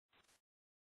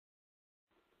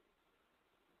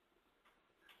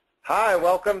Hi,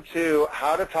 welcome to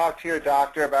How to Talk to Your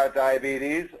Doctor About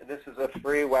Diabetes. This is a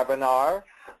free webinar.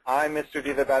 I'm Mr.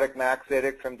 Divabetic Max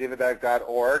Zadik from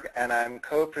divabetic.org, and I'm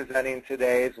co-presenting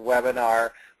today's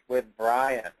webinar with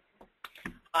Brian.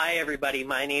 Hi, everybody.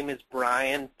 My name is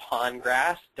Brian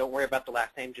Pongrass. Don't worry about the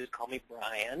last name. Just call me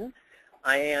Brian.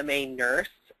 I am a nurse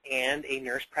and a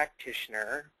nurse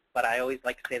practitioner, but I always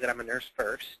like to say that I'm a nurse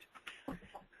first.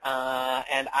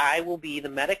 And I will be the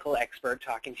medical expert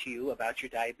talking to you about your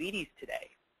diabetes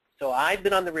today. So I've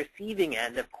been on the receiving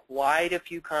end of quite a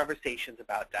few conversations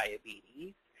about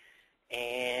diabetes,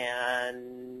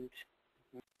 and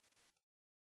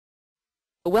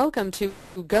welcome to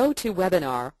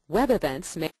GoToWebinar Web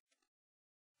Events Made.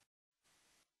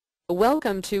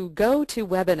 Welcome to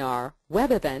GoToWebinar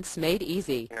Web Events Made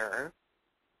Easy.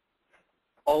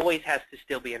 Always has to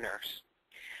still be a nurse.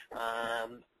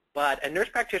 But a nurse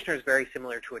practitioner is very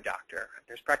similar to a doctor. A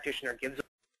nurse practitioner gives.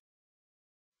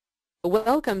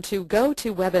 Welcome to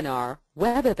GoToWebinar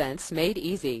Web Events Made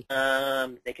Easy.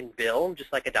 They can bill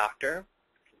just like a doctor,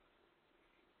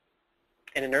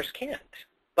 and a nurse can't.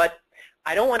 But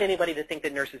I don't want anybody to think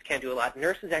that nurses can't do a lot.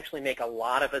 Nurses actually make a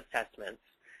lot of assessments.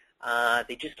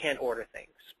 They just can't order things.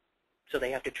 So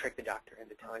they have to trick the doctor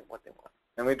into telling what they want.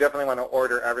 And we definitely want to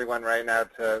order everyone right now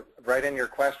to write in your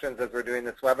questions as we're doing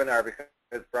this webinar, because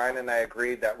Brian and I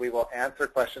agreed that we will answer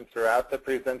questions throughout the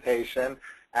presentation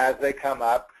as they come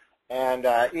up, and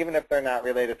even if they're not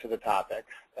related to the topic.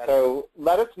 So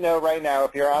let us know right now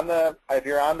if you're on the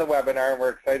webinar, and we're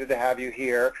excited to have you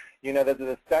here. You know, this is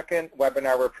the second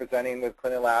webinar we're presenting with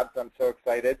CliniLabs. I'm so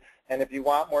excited. And if you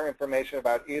want more information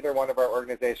about either one of our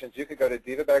organizations, you could go to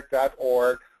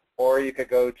divabetic.org, or you could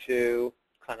go to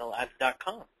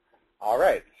CliniLabs.com. All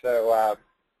right. So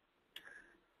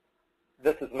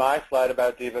this is my slide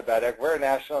about Divabetic. We're a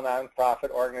national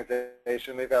nonprofit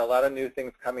organization. We've got a lot of new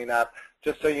things coming up.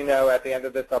 Just so you know, at the end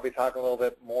of this, I'll be talking a little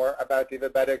bit more about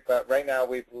Divabetic. But right now,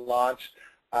 we've launched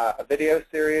a video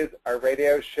series, our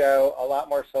radio show, a lot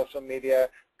more social media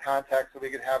contact so we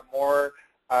could have more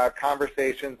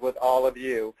conversations with all of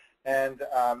you. And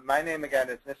my name, again,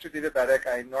 is Mr. Divabetic.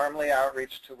 I normally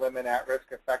outreach to women at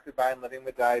risk affected by and living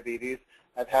with diabetes.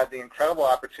 I've had the incredible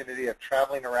opportunity of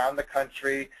traveling around the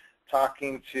country,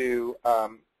 talking to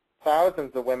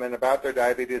thousands of women about their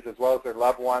diabetes as well as their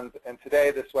loved ones. And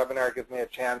today, this webinar gives me a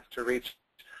chance to reach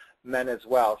men as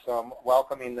well. So I'm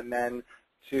welcoming the men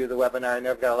to the webinar. I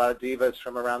know I've got a lot of divas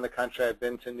from around the country. I've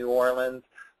been to New Orleans,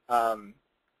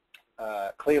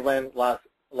 Cleveland,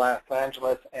 Los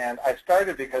Angeles, and I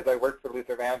started because I worked for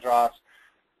Luther Vandross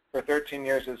for 13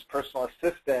 years as personal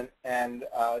assistant, and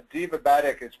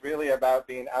Divabetic is really about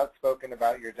being outspoken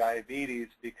about your diabetes,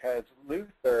 because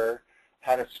Luther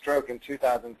had a stroke in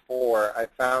 2004. I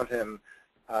found him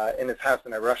in his house,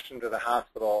 and I rushed him to the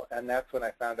hospital, and that's when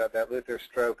I found out that Luther's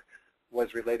stroke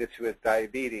was related to his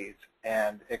diabetes,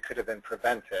 and it could have been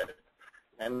prevented.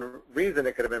 And the reason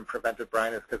it could have been prevented,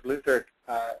 Brian, is because Luther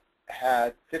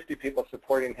had 50 people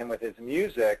supporting him with his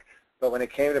music, but when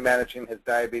it came to managing his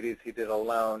diabetes, he did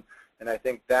alone. And I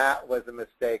think that was a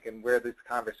mistake, and where these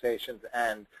conversations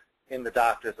end in the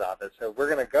doctor's office. So we're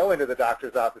going to go into the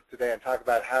doctor's office today and talk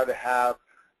about how to have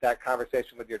that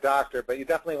conversation with your doctor, but you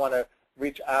definitely want to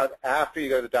reach out after you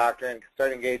go to the doctor and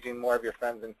start engaging more of your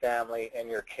friends and family in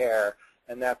your care.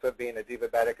 And that's what being a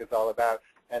Divabetic is all about,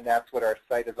 and that's what our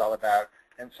site is all about.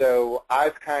 And so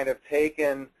I've kind of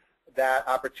taken that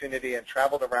opportunity and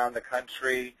traveled around the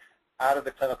country out of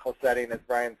the clinical setting. As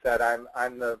Brian said,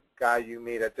 I'm the guy you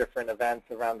meet at different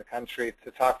events around the country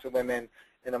to talk to women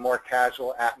in a more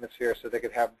casual atmosphere so they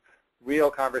could have real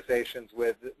conversations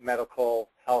with medical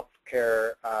health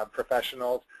care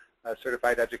professionals,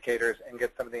 certified educators, and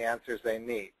get some of the answers they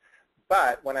need.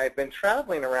 But when I've been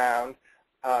traveling around,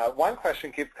 one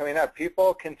question keeps coming up.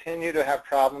 People continue to have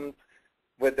problems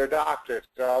with their doctors.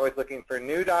 They're always looking for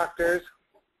new doctors.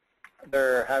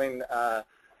 They're having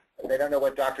they don't know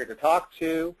what doctor to talk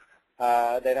to.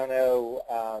 They don't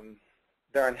know,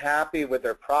 they're unhappy with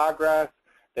their progress.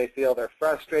 They feel they're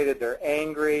frustrated, they're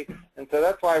angry. And so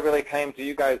that's why I really came to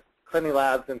you guys,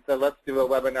 CliniLabs, and said, let's do a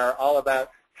webinar all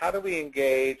about how do we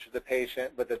engage the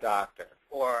patient with the doctor.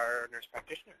 Or nurse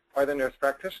practitioner. Or the nurse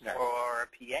practitioner. Or a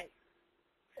PA.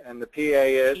 And the PA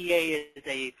is? PA is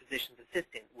a physician's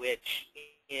assistant, which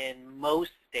in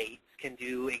most states can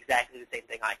do exactly the same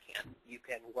thing I can. You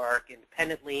can work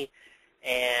independently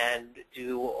and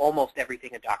do almost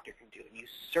everything a doctor can do. And you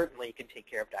certainly can take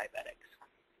care of diabetics.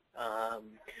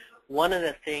 One of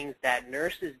the things that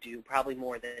nurses do probably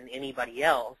more than anybody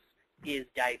else is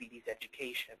diabetes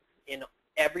education. In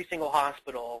every single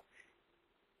hospital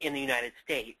in the United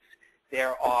States,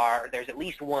 there's at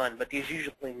least one, but there's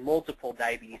usually multiple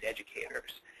diabetes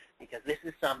educators, because this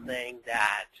is something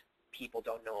that people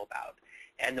don't know about.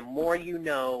 And the more you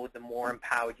know, the more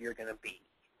empowered you're going to be.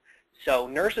 So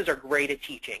nurses are great at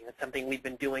teaching. That's something we've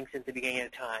been doing since the beginning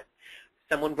of time.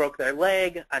 Someone broke their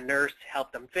leg, a nurse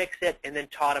helped them fix it, and then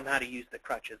taught them how to use the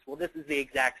crutches. Well, this is the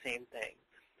exact same thing.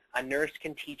 A nurse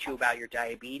can teach you about your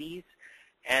diabetes,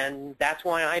 and that's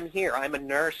why I'm here. I'm a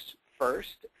nurse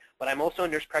first, but I'm also a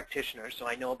nurse practitioner, so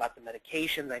I know about the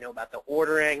medications, I know about the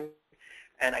ordering,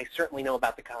 and I certainly know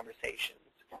about the conversations.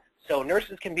 So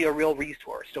nurses can be a real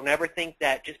resource. Don't ever think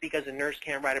that just because a nurse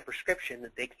can't write a prescription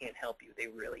that they can't help you. They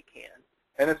really can.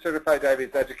 And a certified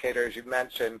diabetes educator, as you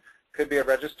mentioned, could be a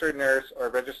registered nurse or a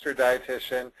registered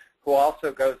dietitian who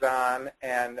also goes on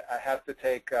and has to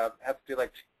do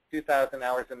like 2,000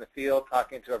 hours in the field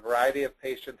talking to a variety of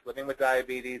patients living with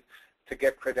diabetes to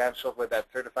get credentialed with that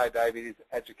certified diabetes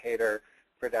educator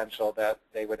credential that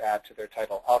they would add to their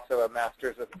title. Also, a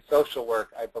master's of social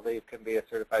work, I believe, can be a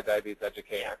certified diabetes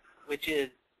educator. Yeah, which is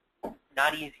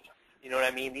not easy. You know what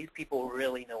I mean? These people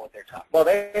really know what they're talking Well,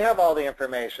 about. they have all the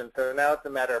information, so now it's a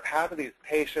matter of how do these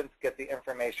patients get the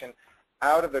information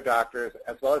out of their doctors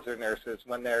as well as their nurses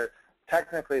when they're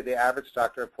technically the average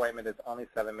doctor appointment is only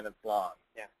 7 minutes long.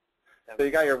 Yeah. So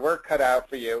you got your work cut out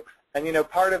for you. And, you know,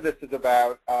 part of this is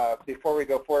about, before we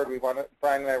go forward,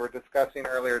 Brian and I were discussing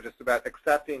earlier just about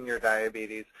accepting your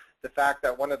diabetes, the fact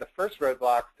that one of the first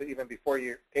roadblocks to even before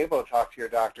you're able to talk to your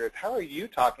doctor is how are you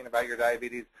talking about your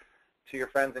diabetes to your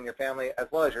friends and your family as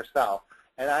well as yourself.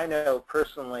 And I know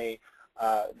personally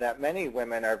that many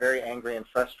women are very angry and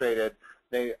frustrated.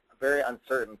 They are very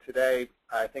uncertain. Today,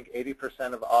 I think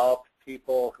 80% of all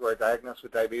people who are diagnosed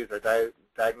with diabetes are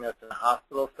diagnosed in a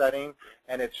hospital setting,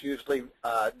 and it's usually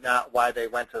not why they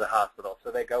went to the hospital. So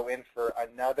they go in for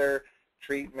another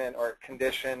treatment or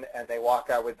condition, and they walk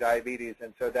out with diabetes,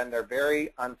 and so then they're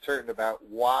very uncertain about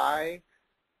why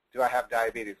do I have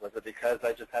diabetes? Was it because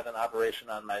I just had an operation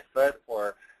on my foot,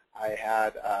 or I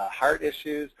had heart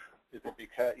issues? Is it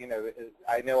because, you know,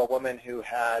 I know a woman who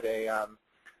had a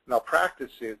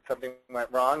malpractice suit. Something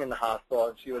went wrong in the hospital,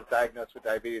 and she was diagnosed with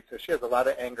diabetes. So she has a lot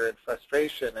of anger and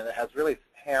frustration, and it has really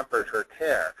hampered her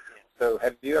care. Yeah. So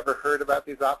have you ever heard about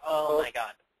these obstacles? Oh, my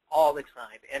God, all the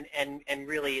time. And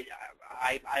really,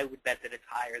 I would bet that it's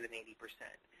higher than 80%.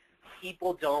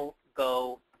 People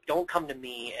don't come to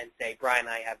me and say, Brian,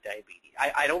 I have diabetes.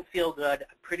 I don't feel good.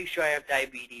 I'm pretty sure I have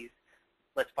diabetes.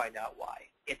 Let's find out why.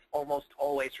 It's almost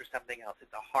always for something else.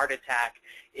 It's a heart attack.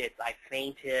 It's I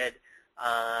fainted.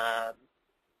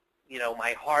 You know,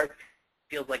 my heart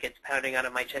feels like it's pounding out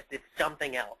of my chest. It's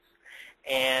something else.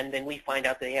 And then we find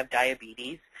out that they have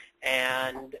diabetes,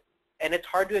 and it's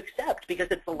hard to accept because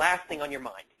it's the last thing on your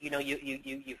mind. You know,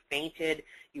 you fainted,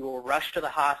 you were rushed to the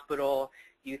hospital,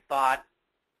 you thought,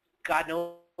 God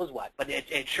knows what, but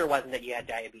it sure wasn't that you had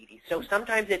diabetes. So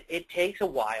sometimes it takes a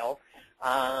while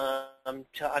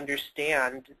to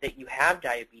understand that you have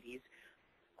diabetes,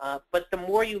 but the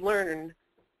more you learn,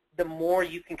 the more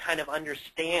you can kind of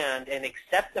understand and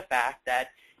accept the fact that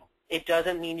it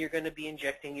doesn't mean you're going to be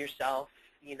injecting yourself,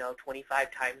 you know,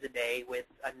 25 times a day with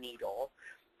a needle.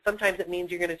 Sometimes it means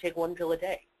you're going to take one pill a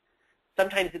day.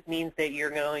 Sometimes it means that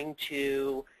you're going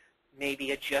to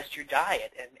maybe adjust your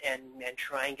diet and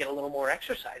try and get a little more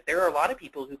exercise. There are a lot of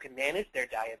people who can manage their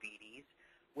diabetes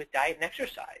with diet and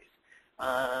exercise.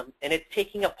 And it's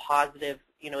taking a positive,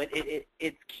 you know,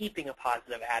 it's keeping a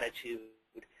positive attitude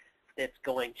that's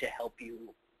going to help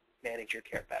you manage your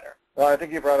care better. Well, I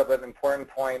think you brought up an important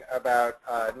point about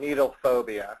needle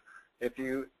phobia. If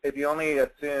you're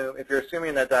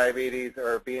assuming that diabetes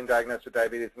or being diagnosed with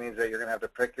diabetes means that you're going to have to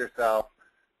prick yourself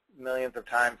millions of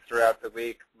times throughout the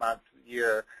week, month,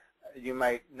 year, you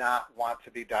might not want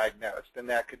to be diagnosed, and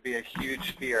that could be a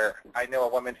huge fear. I know a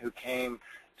woman who came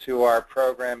to our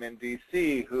program in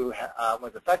D.C. who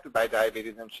was affected by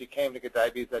diabetes, and she came to get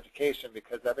diabetes education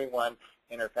because everyone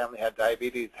in her family had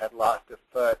diabetes, had lost a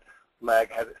foot, leg,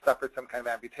 had suffered some kind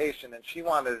of amputation, and she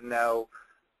wanted to know,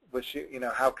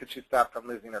 how could she stop from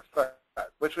losing her foot?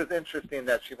 Which was interesting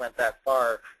that she went that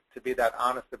far to be that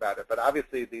honest about it. But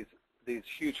obviously these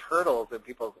huge hurdles and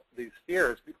these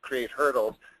fears create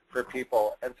hurdles for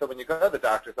people. And so when you go to the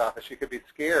doctor's office, you could be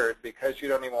scared because you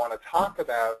don't even want to talk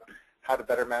about how to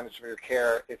better manage your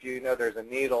care if you know there's a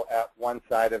needle at one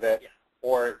side of it,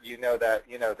 or you know that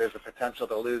there's a potential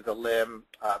to lose a limb,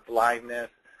 blindness,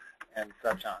 and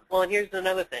such on. Well, and here's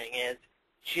another thing: is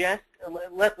just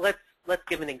let's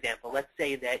give an example. Let's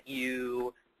say that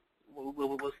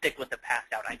we'll stick with the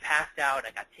passed out. I passed out.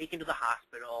 I got taken to the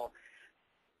hospital.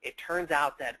 It turns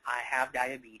out that I have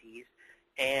diabetes,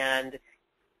 and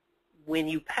when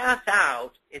you pass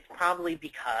out, it's probably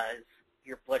because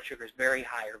your blood sugar is very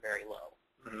high or very low.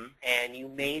 Mm-hmm. And you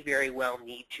may very well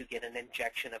need to get an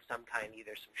injection of some kind,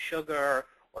 either some sugar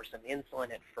or some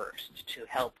insulin at first to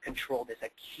help control this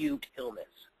acute illness.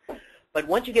 But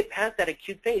once you get past that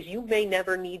acute phase, you may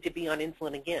never need to be on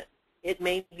insulin again. It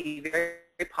may be very,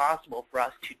 very possible for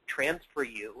us to transfer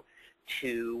you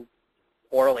to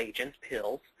oral agents,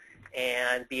 pills,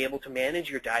 and be able to manage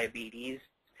your diabetes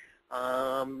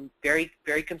very,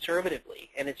 very conservatively.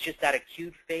 And it's just that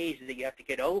acute phase that you have to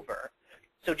get over.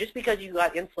 So just because you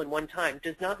got insulin one time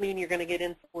does not mean you're going to get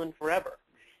insulin forever.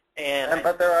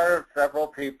 But there are several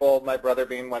people, my brother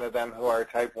being one of them, who are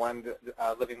type 1,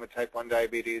 living with type 1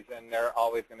 diabetes, and they're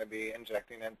always going to be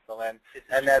injecting insulin.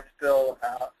 And that's still,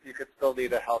 you could still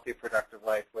lead a healthy, productive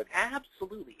life with.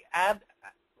 Absolutely. I'll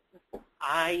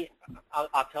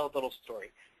tell a little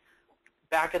story.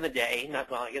 Back in the day,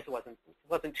 well, I guess it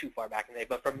wasn't too far back in the day,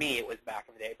 but for me it was back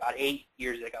in the day, about 8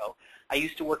 years ago. I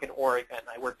used to work in Oregon.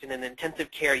 I worked in an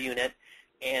intensive care unit,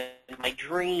 and my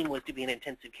dream was to be an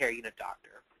intensive care unit doctor.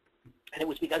 And it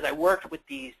was because I worked with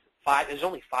these there's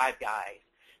only 5 guys.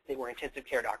 They were intensive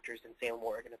care doctors in Salem,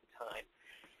 Oregon at the time.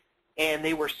 And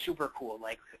they were super cool.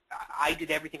 Like, I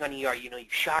did everything on ER. You know, you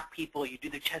shock people, you do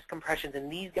the chest compressions, and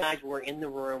these guys were in the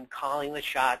room calling the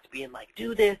shots, being like,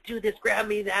 do this, grab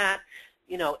me that.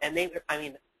 You know, and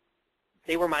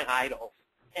they were my idols.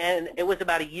 And it was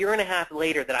about 1.5 years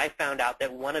later that I found out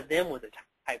that one of them was a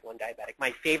type 1 diabetic.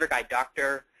 My favorite guy,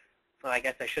 well, I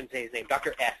guess I shouldn't say his name,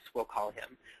 Dr. S, we'll call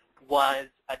him, was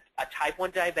a type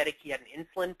 1 diabetic. He had an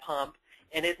insulin pump,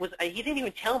 and he didn't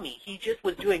even tell me. He just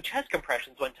was doing chest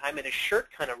compressions one time, and his shirt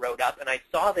kind of rode up, and I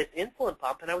saw this insulin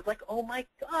pump, and I was like, oh, my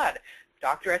God.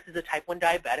 Dr. S is a type 1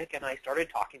 diabetic, and I started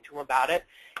talking to him about it,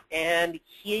 and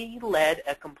he led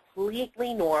a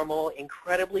completely normal,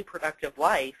 incredibly productive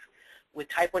life with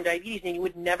type 1 diabetes, and you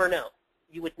would never know.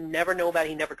 You would never know about it.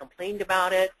 He never complained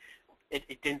about it.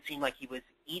 It didn't seem like he was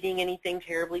eating anything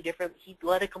terribly different. He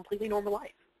led a completely normal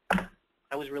life.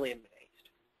 I was really amazed.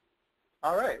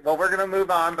 All right. Well, we're going to move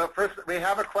on, but first we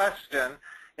have a question.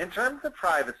 In terms of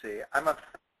privacy, I'm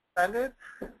offended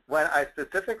when I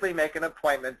specifically make an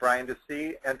appointment, Brian, to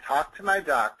see and talk to my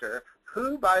doctor,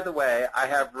 who, by the way, I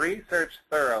have researched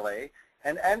thoroughly,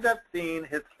 and end up seeing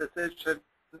his physician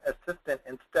assistant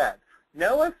instead.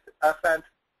 No offense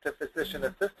to physician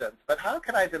assistants, but how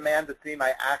can I demand to see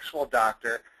my actual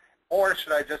doctor, or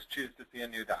should I just choose to see a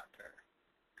new doctor?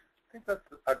 I think that's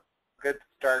a good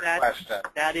start question.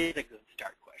 That is a good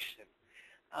start question.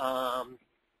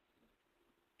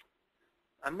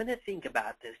 I'm going to think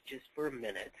about this just for a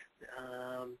minute.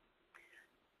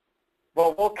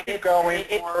 Well, we'll keep going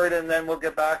forward, and then we'll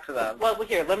get back to them. Well,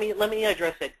 here, let me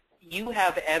address it. You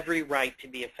have every right to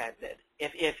be offended.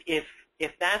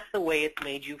 If that's the way it's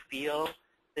made you feel,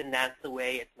 then that's the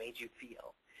way it's made you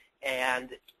feel.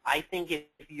 And I think if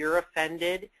you're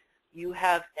offended, you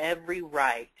have every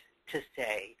right to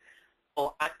say,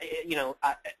 well,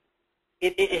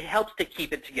 it helps to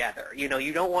keep it together. You know,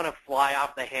 you don't want to fly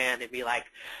off the hand and be like,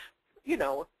 you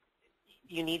know,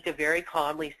 you need to very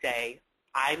calmly say,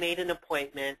 I made an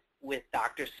appointment with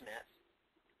Dr. Smith.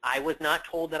 I was not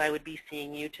told that I would be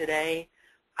seeing you today.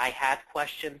 I had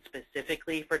questions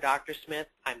specifically for Dr. Smith.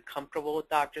 I'm comfortable with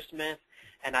Dr. Smith,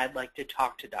 and I'd like to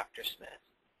talk to Dr. Smith.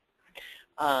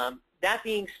 That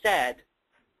being said,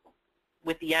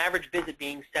 with the average visit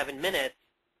being 7 minutes,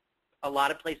 a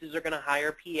lot of places are going to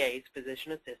hire PAs,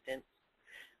 physician assistants,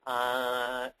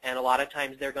 and a lot of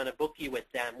times they're going to book you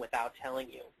with them without telling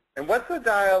you. And what's the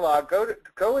dialogue?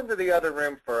 Go into the other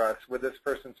room for us with this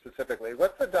person specifically.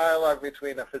 What's the dialogue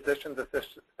between a physician's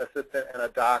assistant and a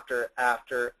doctor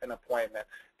after an appointment?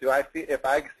 If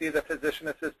I see the physician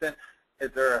assistant,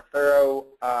 is there a thorough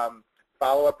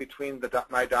follow-up between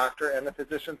my doctor and the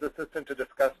physician's assistant to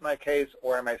discuss my case,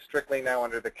 or am I strictly now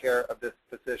under the care of this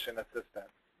physician assistant?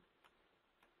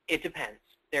 It depends.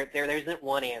 There isn't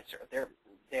one answer. There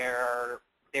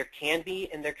can be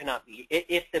and there cannot be.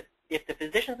 If the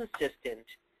physician's assistant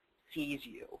sees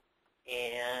you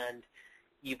and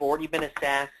you've already been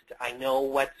assessed, I know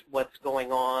what's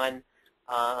going on,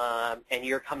 and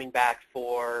you're coming back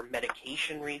for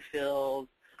medication refills,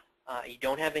 you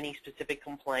don't have any specific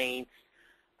complaints,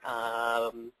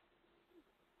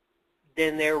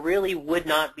 then there really would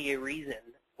not be a reason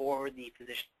for the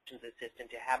physician's assistant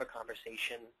to have a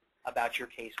conversation about your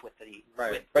case with the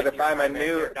right. But if I'm a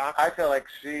new, I feel like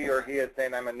she or he is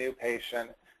saying I'm a new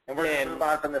patient, and we're going to move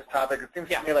on from this topic. It seems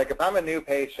to me like if I'm a new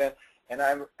patient and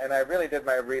I really did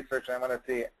my research and I want to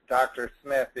see Dr.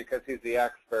 Smith because he's the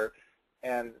expert,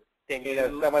 and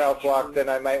someone else walks in,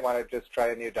 I might want to just try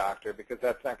a new doctor because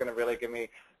that's not going to really give me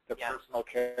the Yeah. personal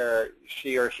care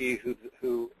she or he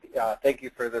who thank you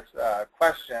for this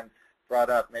question, brought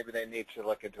up, maybe they need to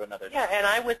look into another. Yeah, and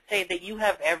I would say that you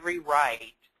have every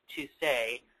right to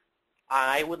say,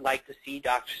 I would like to see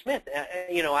Dr. Smith.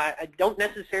 I don't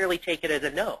necessarily take it as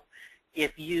a no.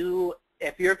 If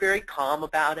you're very calm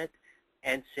about it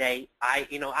and say,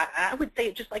 I would say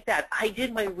it just like that. I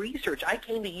did my research. I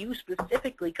came to you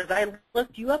specifically because I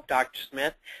looked you up, Dr.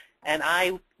 Smith, and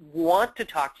I want to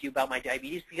talk to you about my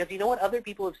diabetes because you know what? Other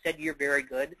people have said you're very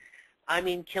good. I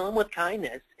mean, kill them with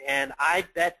kindness, and I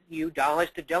bet you dollars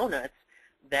to donuts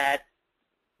that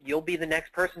you'll be the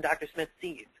next person Dr. Smith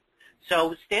sees.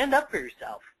 So stand up for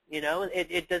yourself.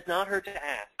 It does not hurt to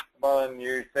ask. Well, and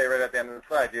you say right at the end of the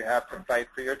slide, you have to fight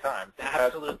for your time. So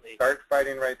Absolutely. Start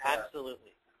fighting right now.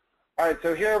 Absolutely. All right,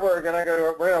 so here we're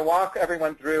gonna walk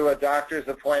everyone through a doctor's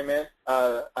appointment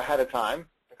ahead of time.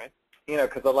 Okay.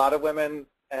 Because a lot of women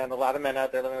and a lot of men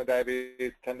out there living with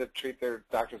diabetes tend to treat their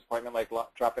doctor's appointment like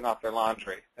dropping off their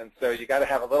laundry. And so you got to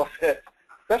have a little bit,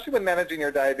 especially when managing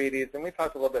your diabetes. And we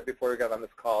talked a little bit before we got on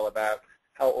this call about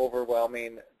how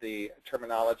overwhelming the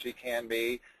terminology can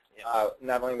be,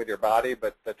 not only with your body,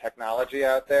 but the technology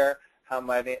out there, how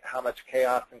much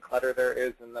chaos and clutter there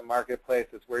is in the marketplace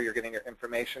is where you're getting your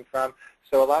information from.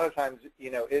 So a lot of times,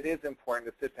 it is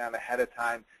important to sit down ahead of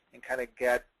time and kind of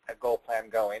get a goal plan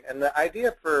going. And the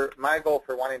idea for my goal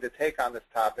for wanting to take on this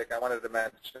topic, I wanted to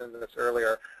mention this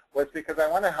earlier, was because I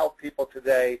want to help people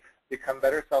today become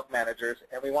better self-managers,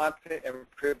 and we want to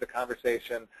improve the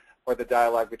conversation or the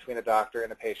dialogue between a doctor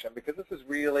and a patient, because this is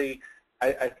really,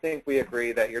 I think we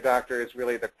agree that your doctor is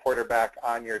really the quarterback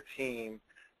on your team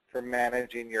for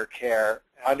managing your care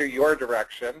under your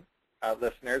direction,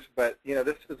 listeners, but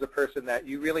this is a person that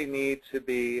you really need to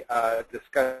be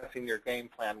discussing your game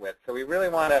plan with. So we really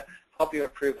want to help you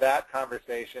improve that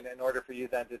conversation in order for you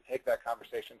then to take that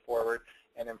conversation forward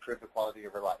and improve the quality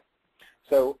of your life.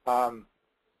 So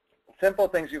simple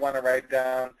things you want to write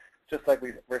down, just like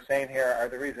we're saying here, are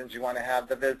the reasons you want to have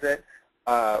the visit,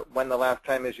 when the last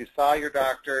time is you saw your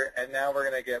doctor, and now we're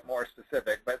going to get more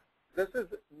specific. But this is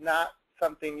not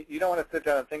something, you don't want to sit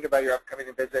down and think about your upcoming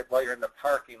visit while you're in the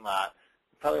parking lot.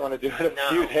 You probably want to do it a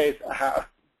few days out.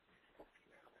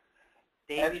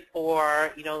 Day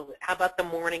before, how about the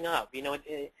morning of?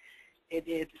 I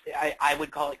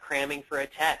would call it cramming for a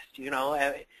test.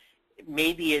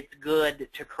 Maybe it's good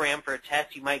to cram for a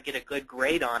test. You might get a good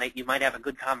grade on it. You might have a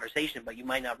good conversation, but you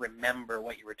might not remember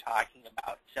what you were talking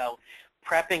about. So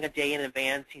prepping a day in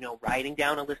advance, writing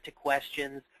down a list of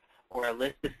questions or a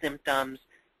list of symptoms,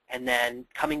 and then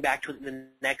coming back to it the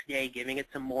next day, giving it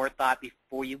some more thought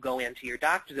before you go into your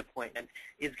doctor's appointment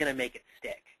is going to make it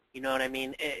stick. You know what I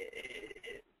mean?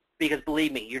 Because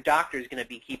believe me, your doctor is going to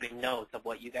be keeping notes of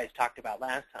what you guys talked about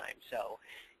last time. So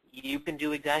you can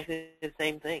do exactly the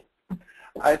same thing.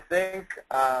 I think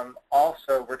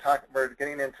also we're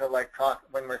getting into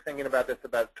when we're thinking about this,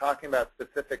 about talking about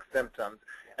specific symptoms,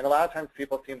 and a lot of times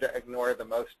people seem to ignore the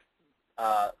most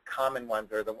common ones,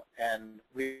 and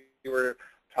we were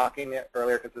talking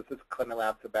earlier, because this is Clinical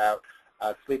Labs, about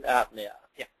sleep apnea.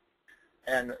 Yeah.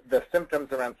 And the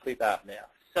symptoms around sleep apnea.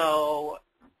 So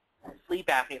sleep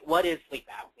apnea, what is sleep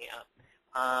apnea?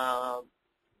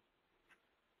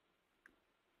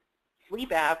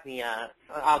 Sleep apnea,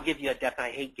 I'll give you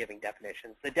I hate giving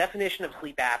definitions. The definition of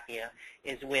sleep apnea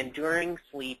is when during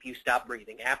sleep you stop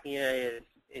breathing. Apnea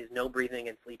is no breathing,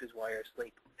 and sleep is while you're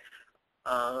asleep.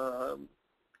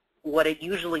 What it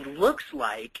usually looks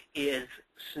like is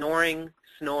snoring,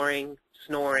 snoring,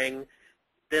 snoring,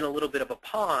 then a little bit of a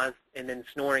pause, and then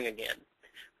snoring again.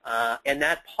 And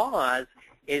that pause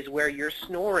is where your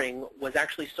snoring was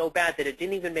actually so bad that it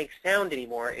didn't even make sound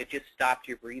anymore. It just stopped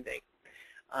your breathing.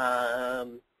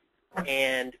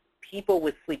 And people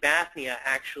with sleep apnea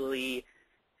actually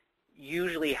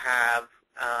usually have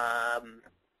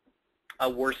a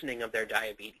worsening of their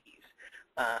diabetes.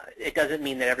 It doesn't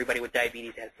mean that everybody with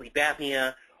diabetes has sleep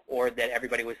apnea or that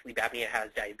everybody with sleep apnea has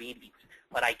diabetes.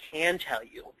 But I can tell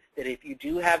you that if you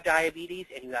do have diabetes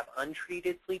and you have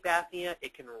untreated sleep apnea,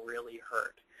 it can really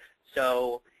hurt.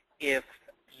 So if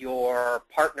your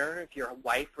partner, if your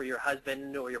wife or your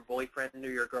husband or your boyfriend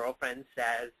or your girlfriend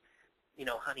says,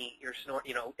 honey, you're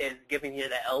snoring, is giving you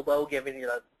the elbow, giving you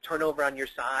the turnover on your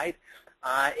side,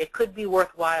 it could be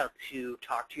worthwhile to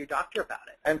talk to your doctor about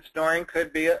it. And snoring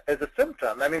could be as a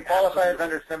symptom. I mean, qualifies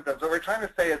under symptoms. What we're trying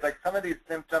to say is, some of these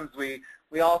symptoms,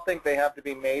 we all think they have to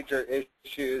be major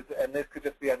issues, and this could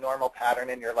just be a normal pattern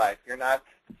in your life. You're not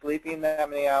sleeping that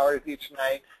many hours each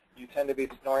night. You tend to be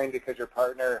snoring because your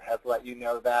partner has let you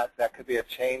know that. That could be a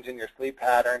change in your sleep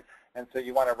pattern. And so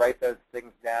you want to write those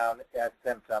things down as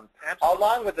symptoms, Absolutely.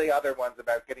 along with the other ones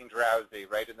about getting drowsy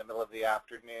right in the middle of the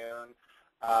afternoon,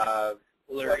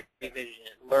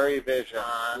 blurry vision,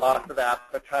 loss of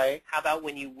appetite. How about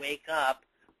when you wake up,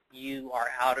 you are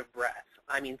out of breath?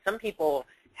 I mean, some people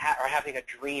are having a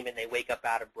dream and they wake up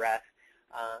out of breath,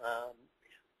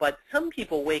 but some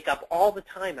people wake up all the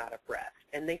time out of breath,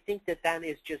 and they think that that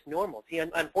is just normal. See,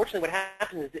 unfortunately, what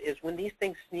happens is when these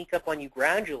things sneak up on you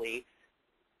gradually,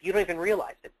 you don't even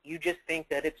realize it. You just think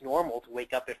that it's normal to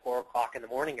wake up at 4 o'clock in the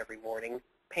morning every morning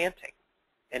panting,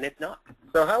 and it's not.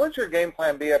 So how would your game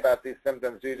plan be about these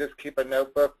symptoms? Do you just keep a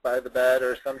notebook by the bed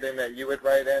or something that you would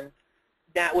write in?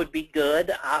 That would be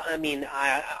good. I mean,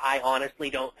 I honestly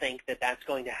don't think that that's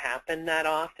going to happen that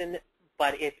often,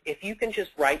 but if you can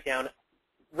just write down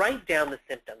the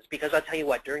symptoms, because I'll tell you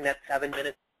what, during that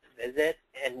 7-minute visit,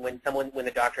 and when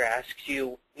the doctor asks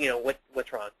you, you know,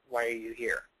 what's wrong? Why are you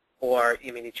here? Or, I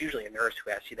mean, it's usually a nurse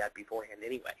who asks you that beforehand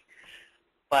anyway.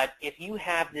 But if you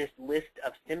have this list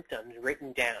of symptoms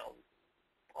written down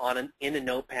in a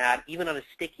notepad, even on a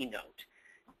sticky note,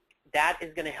 that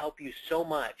is going to help you so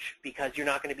much, because you're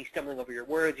not going to be stumbling over your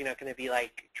words. You're not going to be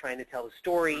like trying to tell the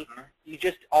story.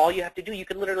 All you have to do, you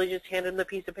can literally just hand them the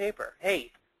piece of paper.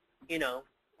 Hey, you know,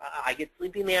 I get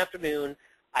sleepy in the afternoon.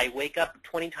 I wake up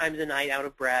 20 times a night out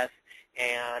of breath,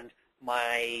 and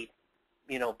my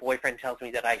boyfriend tells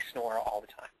me that I snore all the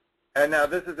time. And now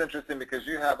this is interesting because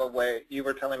you have a way, you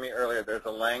were telling me earlier, there's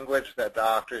a language that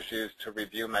doctors use to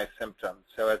review my symptoms.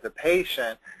 So as a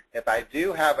patient, if I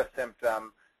do have a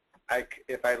symptom,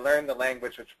 if I learn the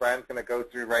language, which Brian's going to go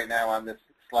through right now on this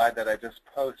slide that I just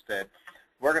posted,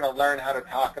 we're going to learn how to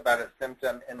talk about a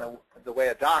symptom in the way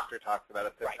a doctor talks about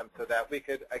a symptom, so that we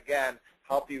could, again,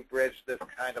 help you bridge this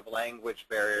kind of language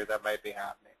barrier that might be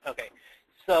happening. Okay.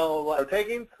 So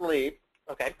taking sleep,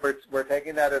 okay. We're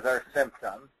taking that as our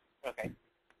symptom. Okay.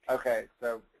 Okay,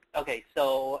 so. Okay,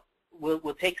 so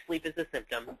we'll take sleep as a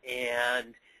symptom,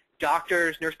 and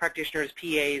doctors, nurse practitioners,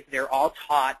 PAs, they're all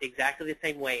taught exactly the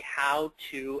same way how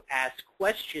to ask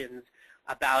questions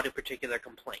about a particular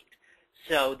complaint.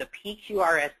 So the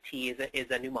PQRST is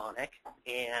a mnemonic,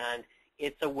 and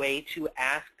it's a way to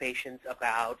ask patients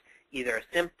about either a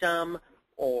symptom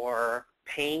or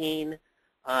pain,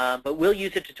 but we'll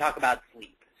use it to talk about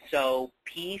sleep. So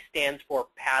P stands for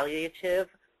palliative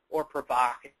or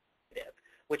provocative,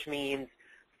 which means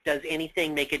does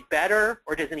anything make it better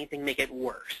or does anything make it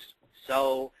worse?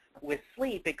 So with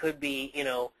sleep, it could be,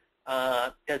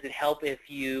 does it help if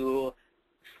you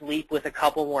sleep with a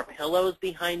couple more pillows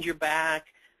behind your back?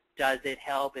 Does it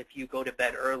help if you go to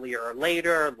bed earlier or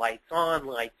later, lights on,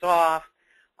 lights off?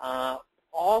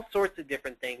 All sorts of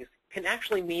different things can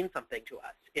actually mean something to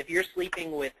us. If you're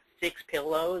sleeping with 6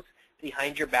 pillows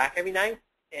behind your back every night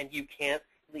and you can't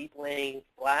sleep laying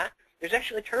flat, there's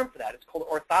actually a term for that. It's called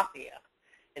orthopnea,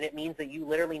 and it means that you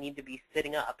literally need to be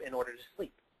sitting up in order to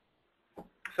sleep.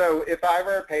 So if I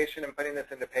were a patient and putting this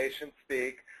into patient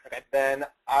speak, okay, then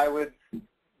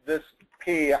this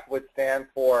P would stand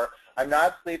for I'm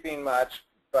not sleeping much,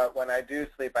 but when I do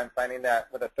sleep, I'm finding that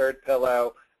with a 3rd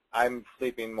pillow, I'm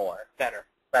sleeping more. Better.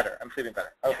 Better. I'm sleeping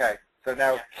better. Okay. So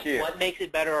now Q. What makes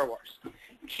it better or worse?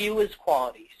 Q is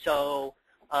quality. So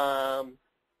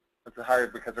it's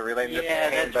hard because it relates to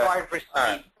pain. That's hard for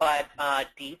sleep, but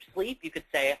deep sleep, you could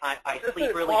say I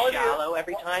sleep really shallow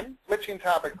every time. Switching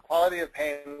topics, quality of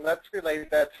pain, let's relate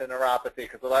that to neuropathy,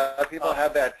 because a lot of people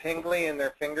have that tingly in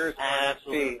their fingers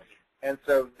or feet. And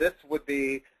so this would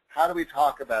be, how do we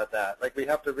talk about that? Like, we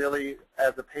have to really,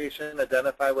 as a patient,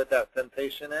 identify what that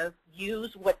sensation is?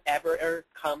 Use whatever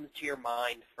comes to your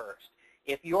mind first.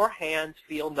 If your hands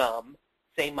feel numb,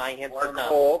 say my hands feel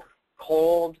numb.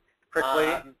 Cold.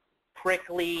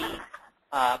 Prickly,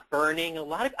 burning.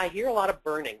 I hear a lot of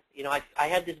burning. I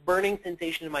had this burning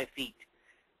sensation in my feet.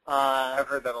 I've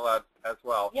heard that a lot as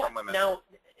well from women. Now,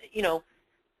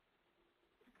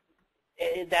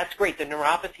 that's great. The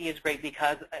neuropathy is great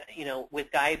because,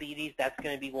 with diabetes, that's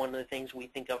going to be one of the things we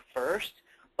think of first.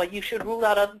 But you should rule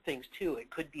out other things, too.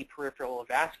 It could be peripheral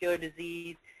vascular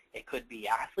disease. It could be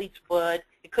athlete's foot.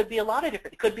 It could be a lot of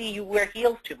different. It could be you wear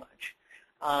heels too much.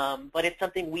 But it's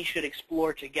something we should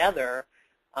explore together.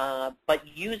 But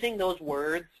using those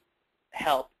words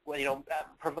help.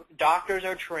 Doctors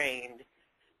are trained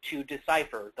to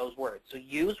decipher those words. So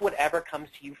use whatever comes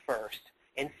to you first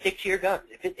and stick to your guns.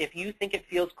 If you think it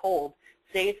feels cold,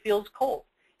 say it feels cold,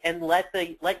 and let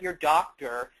your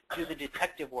doctor do the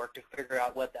detective work to figure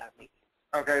out what that means.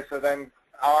 Okay, so then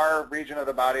our region of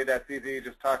the body that's easy, you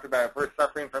just talked about, if we're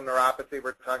suffering from neuropathy,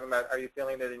 we're talking about, are you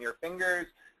feeling it in your fingers?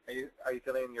 Are you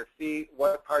feeling in your feet?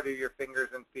 What part of your fingers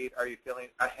and feet are you feeling?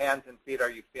 Hands and feet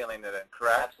are you feeling it in?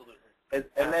 Correct. Absolutely.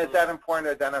 And is that important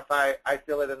to identify? I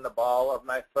feel it in the ball of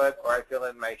my foot, or I feel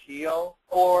it in my heel.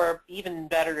 Or even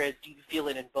better is, do you feel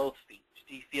it in both feet?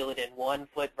 Do you feel it in one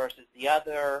foot versus the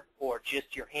other, or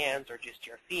just your hands, or just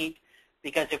your feet?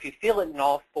 Because if you feel it in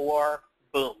all four,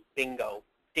 boom, bingo,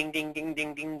 ding, ding, ding,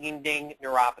 ding, ding, ding, ding,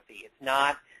 neuropathy. It's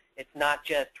not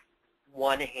just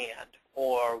one hand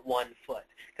or one foot.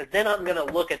 Because then I'm going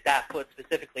to look at that foot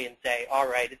specifically and say, all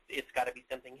right, it's got to be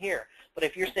something here. But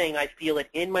if you're saying I feel it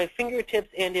in my fingertips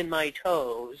and in my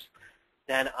toes,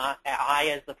 then I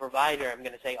as the provider, I'm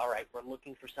going to say, all right, we're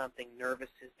looking for something nervous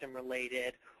system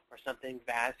related or something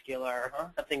vascular,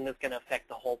 something that's going to affect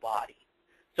the whole body.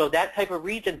 So that type of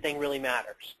region thing really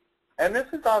matters. And this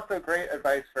is also great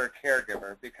advice for a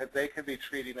caregiver, because they could be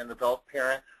treating an adult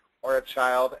parent or a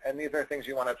child, and these are things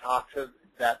you want to talk to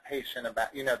that patient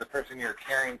about, the person you're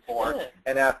caring for,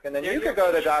 and ask. And then you could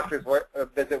go to the doctor's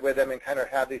visit with them and kind of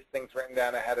have these things written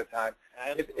down ahead of time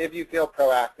if you feel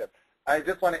proactive. I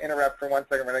just want to interrupt for 1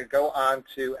 second. We're going to go on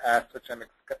to ask, which I'm,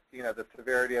 the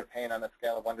severity of pain on a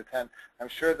scale of 1 to 10. I'm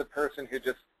sure the person who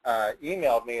just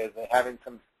emailed me is having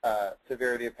some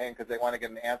severity of pain because they want to get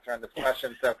an answer on this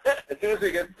question. So as soon as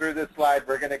we get through this slide,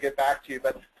 we're going to get back to you.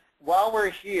 But while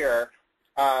we're here,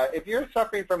 if you're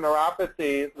suffering from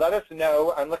neuropathy, let us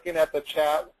know. I'm looking at the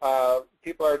chat.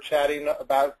 People are chatting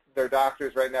about their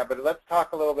doctors right now. But let's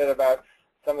talk a little bit about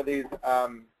some of these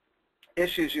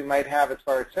issues you might have as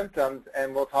far as symptoms,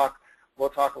 and we'll talk a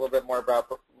little bit more about,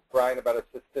 Brian, about a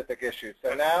specific issue.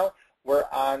 So now we're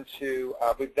on to,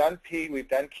 we've done P, we've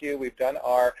done Q, we've done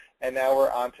R, and now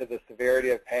we're on to the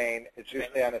severity of pain. It's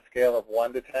usually on a scale of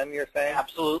 1 to 10, you're saying?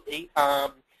 Absolutely.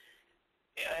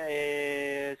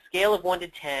 Scale of 1 to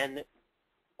 10,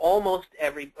 almost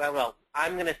well,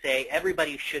 I'm going to say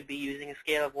everybody should be using a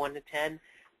scale of 1 to 10.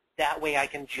 That way I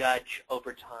can judge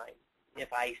over time.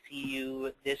 If I see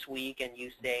you this week and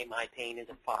you say my pain is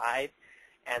a 5,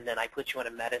 and then I put you on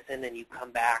a medicine and you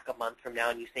come back a month from now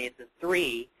and you say it's a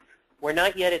 3, we're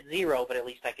not yet at 0, but at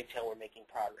least I can tell we're making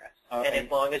progress. And as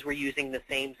long as we're using the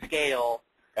same scale,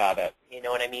 got it. You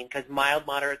know what I mean? Because mild,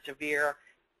 moderate, severe,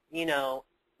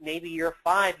 maybe you're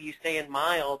 5, you stay in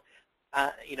mild,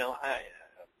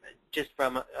 just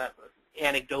from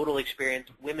anecdotal experience,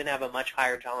 women have a much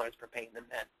higher tolerance for pain than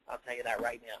men. I'll tell you that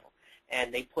right now.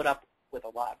 And they put up with a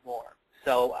lot more.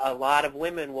 So a lot of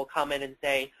women will come in and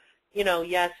say,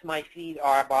 yes, my feet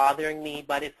are bothering me,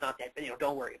 but it's not that,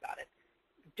 don't worry about it.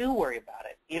 Do worry about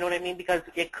it. You know what I mean? Because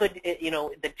it could,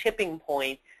 the tipping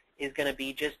point is going to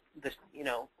be just this,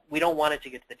 we don't want it to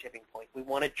get to the tipping point. We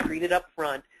want to treat it up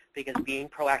front because being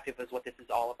proactive is what this is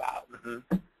all about.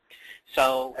 Mm-hmm.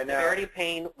 So severity of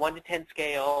pain, 1 to 10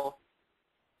 scale,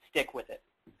 stick with it.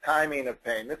 Timing of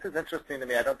pain. This is interesting to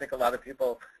me. I don't think a lot of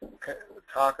people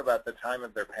talk about the time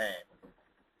of their pain.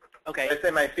 Okay. They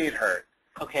say my feet hurt.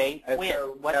 Okay. And when?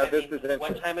 so,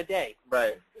 What time of day?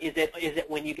 Right. Is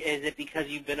it because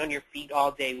you've been on your feet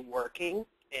all day working,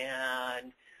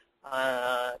 and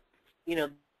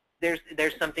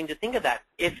there's something to think of that.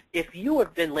 If you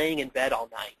have been laying in bed all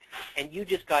night and you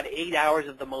just got 8 hours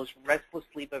of the most restless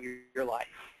sleep of your life,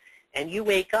 and you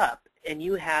wake up and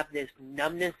you have this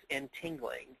numbness and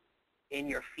tingling in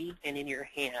your feet and in your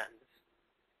hands,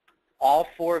 all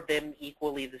 4 of them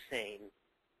equally the same,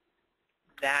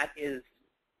 that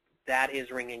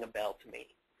is ringing a bell to me.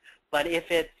 But if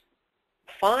it's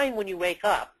fine when you wake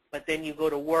up, but then you go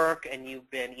to work and you've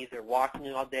been either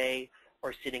walking all day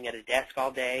or sitting at a desk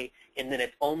all day, and then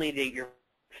it's only that your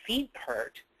feet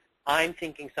hurt, I'm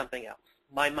thinking something else.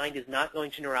 My mind is not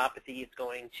going to neuropathy. It's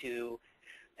going to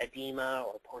edema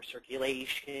or poor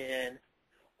circulation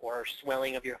or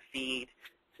swelling of your feet.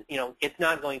 It's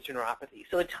not going to neuropathy.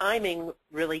 So the timing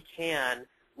really can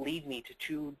lead me to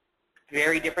 2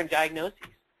 very different diagnoses.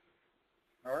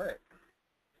 All right.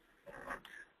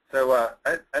 So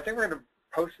I think we're going to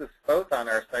post this both on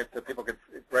our site so people could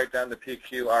write down the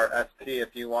PQRST if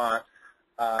you want,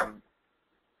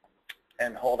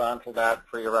 and hold on to that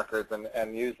for your records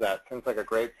and use that. Seems like a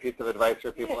great piece of advice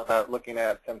for people about looking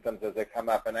at symptoms as they come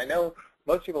up. And I know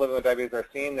most people living with diabetes are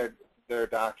seeing their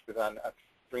doctors on a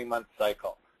 3-month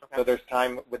cycle. Okay. So there's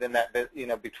time within that,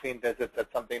 between visits that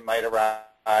something might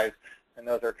arise, and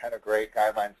those are kind of great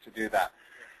guidelines to do that.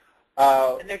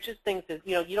 And they're just things that,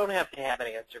 you don't have to have an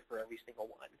answer for every single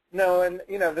one. No, and,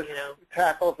 this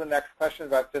tackles the next question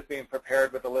about just being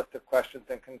prepared with a list of questions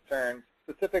and concerns.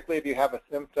 Specifically, if you have a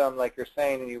symptom, like you're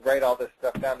saying, and you write all this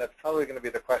stuff down, that's probably going to be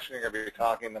the question you're going to be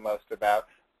talking the most about.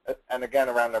 And again,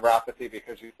 around neuropathy,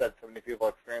 because you said so many people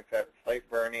experience that slight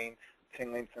burning,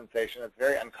 tingling sensation. It's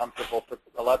very uncomfortable.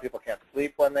 A lot of people can't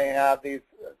sleep when they have these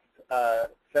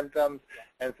symptoms,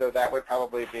 and so that would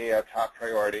probably be a top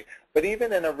priority. But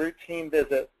even in a routine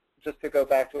visit, just to go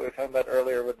back to what we were talking about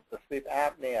earlier with the sleep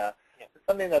apnea, it's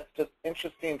something that's just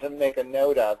interesting to make a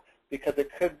note of, because it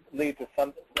could lead to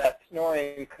that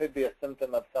snoring could be a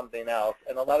symptom of something else,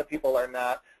 and a lot of people are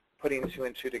not putting two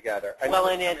and two together.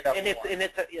 Well,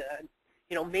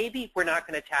 you know, maybe we're not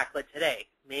going to tackle it today.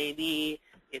 Maybe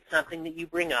it's something that you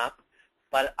bring up,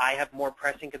 but I have more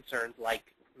pressing concerns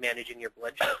like managing your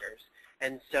blood sugars.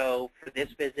 And so for this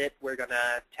visit, we're going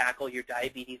to tackle your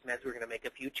diabetes meds. We're going to make a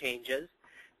few changes.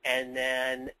 And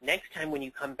then next time when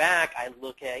you come back, I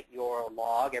look at your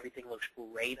log. Everything looks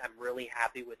great. I'm really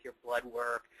happy with your blood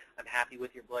work. I'm happy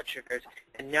with your blood sugars.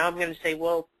 And now I'm going to say,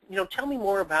 well, you know, tell me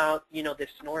more about, you know, this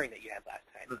snoring that you had last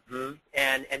time. Mm-hmm.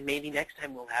 And maybe next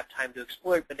time we'll have time to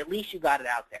explore it, but at least you got it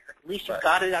out there. At least you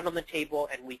got it out on the table,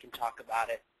 and we can talk about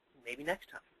it maybe next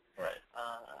time. Right.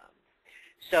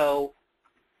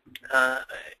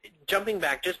 Jumping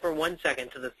back just for 1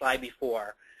 second to the slide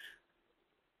before,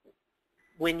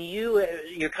 when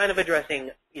you're kind of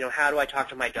addressing, you know, how do I talk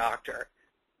to my doctor?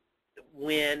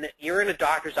 When you're in a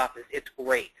doctor's office, it's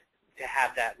great to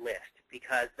have that list,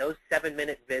 because those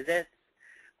 7-minute visits,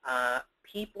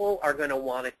 people are going to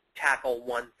want to tackle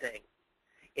one thing.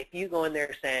 If you go in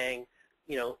there saying,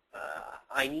 you know,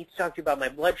 I need to talk to you about my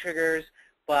blood sugars,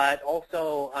 but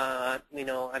also, you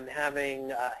know, I'm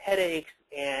having headaches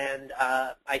and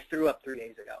I threw up 3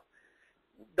 days ago.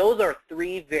 Those are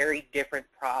 3 very different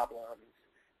problems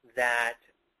that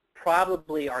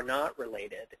probably are not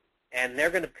related, and they're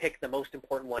going to pick the most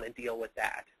important one and deal with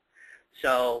that.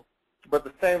 So, but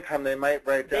at the same time, they might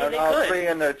write down all 3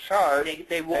 in their chart.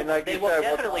 They will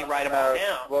definitely write them all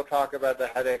down. We'll talk about the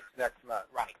headaches next month.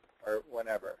 Right. Or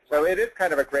whenever. So it is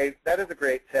kind of a great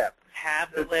tip.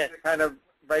 Have the list. Kind of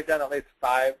write down at least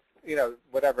 5, you know,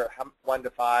 whatever, 1 to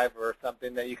 5 or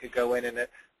something that you could go in, and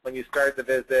when you start the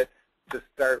visit, just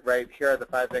start right, here are the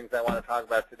 5 things I want to talk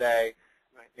about today.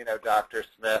 Right. You know, Dr.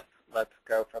 Smith, let's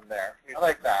go from there. I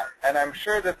like that. And I'm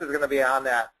sure this is going to be on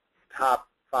that top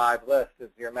 5 list, is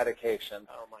your medications.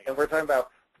 Oh my God. And we're talking about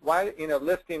why, you know,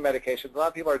 listing medications. A lot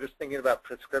of people are just thinking about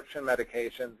prescription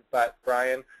medications, but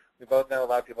Brian, we both know a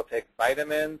lot of people take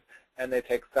vitamins, and they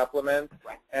take supplements,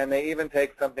 and they even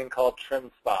take something called Trim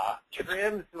Spa.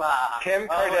 Trim Spa. Kim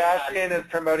Kardashian is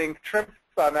promoting Trim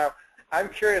Spa. Now, I'm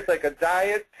curious, like a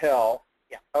diet pill,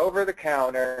 over the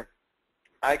counter,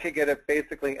 I could get it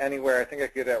basically anywhere. I think I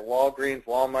could get it at Walgreens,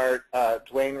 Walmart,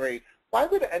 Duane Reade. Why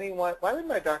would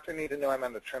my doctor need to know I'm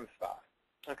on the Trim Spa?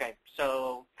 Okay,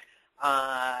 so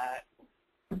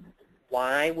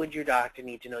why would your doctor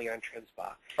need to know you're on Trim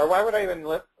Spa? Or why would I even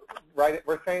write it?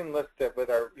 We're saying list it with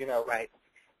our, you know. Right.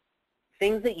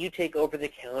 Things that you take over the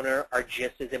counter are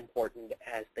just as important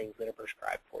as things that are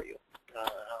prescribed for you.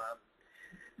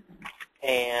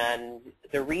 And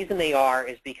the reason they are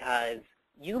is because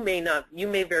you may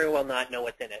very well not know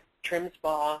what's in it. Trim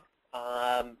Spa,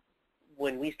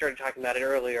 when we started talking about it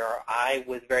earlier, I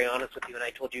was very honest with you, and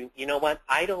I told you, you know what,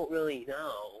 I don't really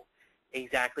know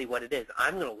exactly what it is.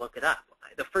 I'm going to look it up.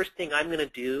 The first thing I'm going to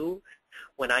do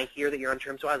when I hear that you're on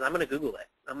Trim Spa is I'm going to Google it.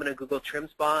 I'm going to Google Trim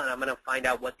Spa, and I'm going to find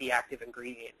out what the active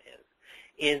ingredient is.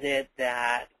 Is it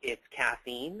that it's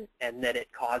caffeine and that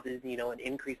it causes, you know, an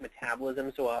increased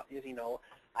metabolism, so, you know,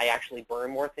 I actually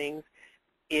burn more things?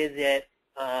 Is it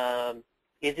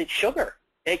sugar?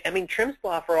 I mean, Trim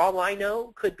Spa, for all I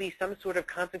know, could be some sort of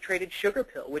concentrated sugar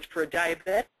pill, which for a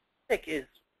diabetic is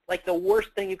like the worst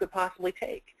thing you could possibly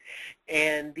take.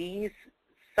 And these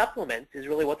supplements is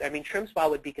really what, I mean, Trim Spa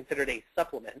would be considered a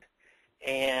supplement,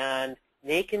 and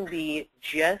they can be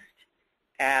just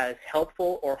as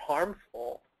helpful or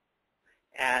harmful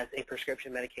as a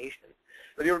prescription medication.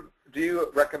 Do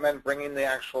you recommend bringing the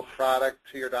actual product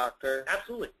to your doctor?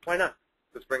 Absolutely. Why not?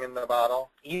 Just bring in the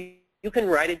bottle? You can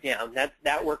write it down.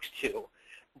 That works too.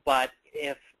 But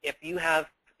if you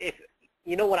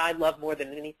know what I love more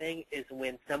than anything is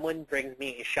when someone brings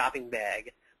me a shopping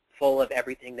bag full of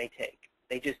everything they take.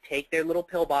 They just take their little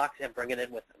pill box and bring it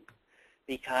in with them,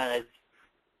 because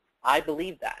I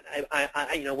believe that.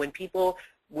 You know, when people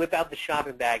whip out the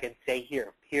shopping bag and say,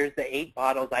 here's the 8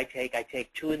 bottles I take. I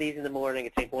take 2 of these in the morning.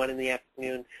 I take 1 in the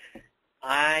afternoon.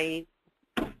 I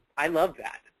love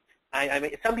that. I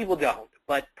mean, some people don't,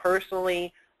 but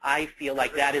personally, I feel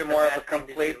like that is more of a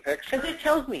complete picture. Because it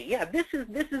tells me, yeah, this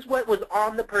is what was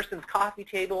on the person's coffee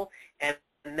table, and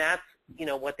that's, you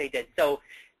know, what they did. So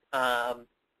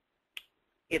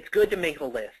it's good to make a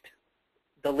list.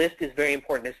 The list is very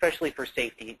important, especially for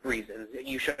safety reasons.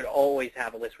 You should always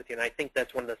have a list with you, and I think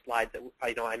that's one of the slides that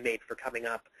I made for coming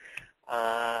up.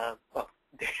 Well,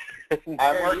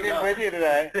 I'm working with you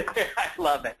today. I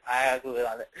love it. I absolutely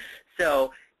love it.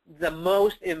 So the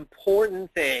most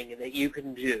important thing that you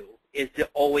can do is to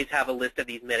always have a list of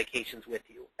these medications with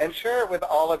you. And share it with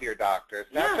all of your doctors,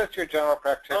 not just your general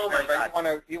practitioner, Oh my God.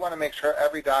 but you want to make sure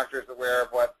every doctor is aware of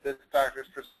what this doctor is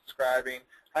prescribing.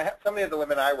 So many of the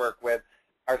women I work with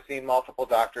are seeing multiple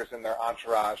doctors in their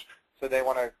entourage, so they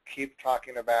want to keep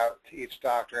talking about to each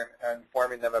doctor and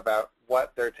informing them about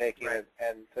what they're taking, Right.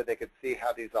 and so they could see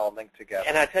how these all link together.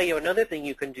 And I tell you another thing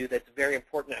you can do that's very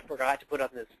important, I forgot to put on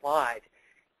this slide,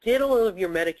 get all of your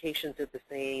medications at the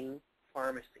same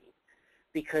pharmacy,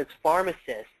 because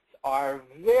pharmacists are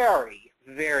very,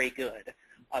 very good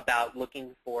about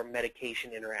looking for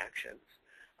medication interactions.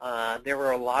 There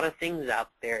are a lot of things out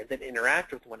there that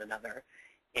interact with one another,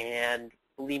 and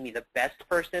believe me, the best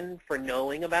person for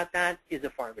knowing about that is a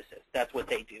pharmacist. That's what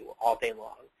they do all day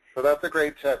long. So that's a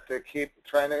great tip, to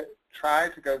try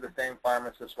to go to the same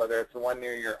pharmacist, whether it's the one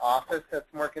near your office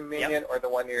that's more convenient or the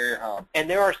one near your home. And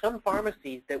there are some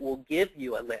pharmacies that will give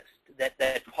you a list.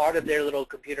 That part of their little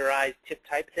computerized tip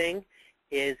type thing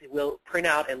is will print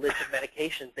out a list of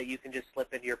medications that you can just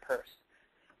slip into your purse.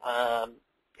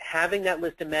 Having that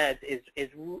list of meds is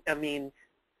I mean,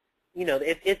 you know,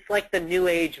 it's like the new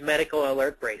age medical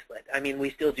alert bracelet. I mean, we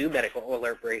still do medical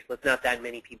alert bracelets. Not that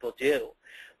many people do.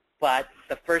 But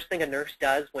the first thing a nurse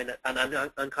does when an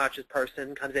unconscious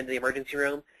person comes into the emergency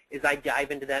room is I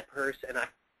dive into that purse and I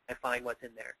find what's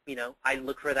in there. You know, I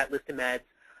look for that list of meds.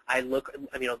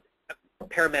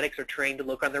 Paramedics are trained to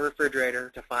look on the refrigerator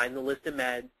to find the list of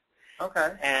meds.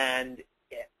 Okay. And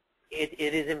it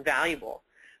is invaluable.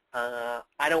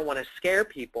 I don't want to scare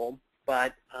people,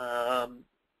 but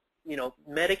you know,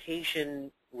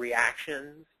 medication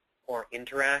reactions or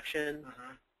interactions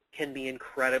can be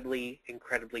incredibly,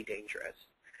 incredibly dangerous.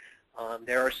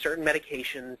 There are certain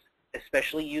medications,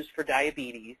 especially used for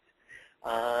diabetes,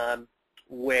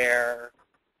 where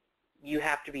you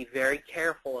have to be very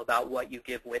careful about what you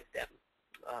give with them.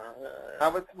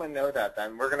 How would someone know that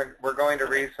then? We're going to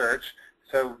research.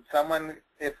 So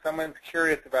if someone's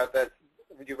curious about this,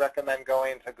 would you recommend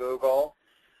going to Google?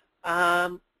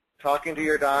 Talking to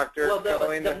your doctor. Well,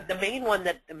 the main one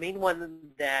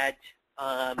that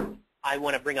I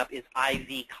want to bring up is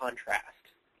IV contrast.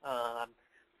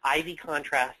 IV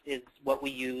contrast is what we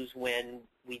use when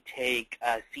we take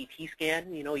a CT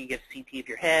scan. You know, you get a CT of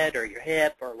your head or your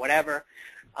hip or whatever.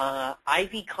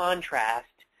 IV contrast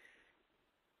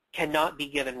cannot be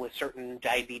given with certain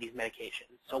diabetes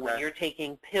medications. So when you're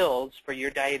taking pills for your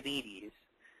diabetes,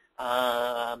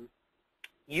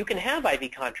 you can have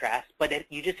IV contrast, but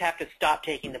you just have to stop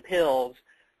taking the pills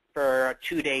for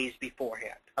 2 days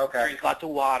beforehand. Okay. Drink lots of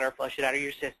water, flush it out of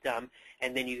your system,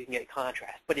 and then you can get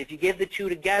contrast. But if you give the two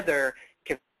together, it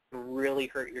can really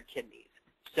hurt your kidneys.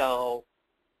 So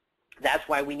that's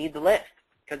why we need the list.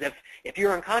 Because if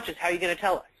you're unconscious, how are you going to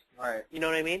tell us? Right. You know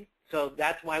what I mean? So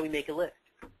that's why we make a list.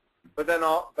 But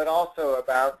also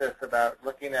about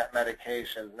looking at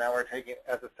medications. Now we're taking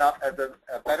as a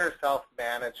better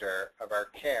self-manager of our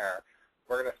care.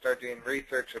 We're going to start doing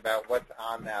research about what's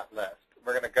on that list.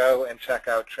 We're going to go and check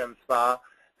out Trim Spa,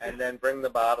 and then bring the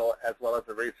bottle as well as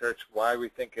the research why we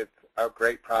think it's a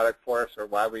great product for us or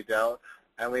why we don't.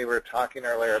 And we were talking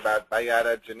earlier about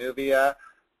Byetta, Januvia.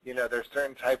 You know, there's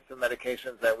certain types of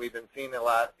medications that we've been seeing a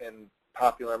lot in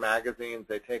popular magazines.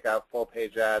 They take out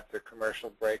full-page ads or commercial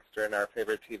breaks during our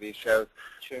favorite TV shows.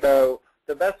 Sure. So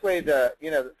the best way to,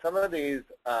 you know, some of these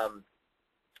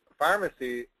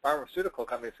pharmaceutical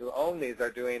companies who own these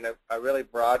are doing a really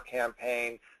broad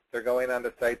campaign. They're going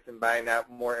onto sites and buying out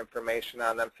more information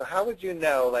on them. So how would you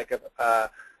know, like, if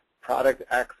product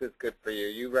X is good for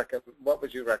you? What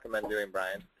would you recommend doing,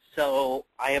 Brian? So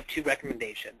I have two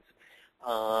recommendations.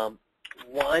 One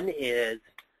is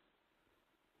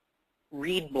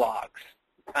read blogs.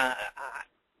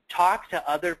 Talk to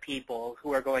other people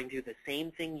who are going through the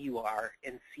same thing you are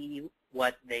and see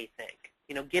what they think.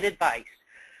 You know, get advice.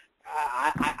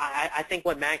 I think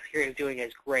what Max here is doing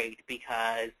is great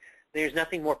because there's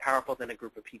nothing more powerful than a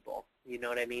group of people. You know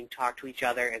what I mean? Talk to each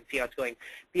other and see how it's going.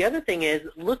 The other thing is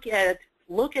look at.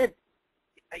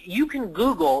 You can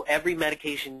Google every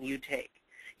medication you take.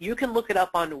 You can look it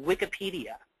up on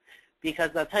Wikipedia,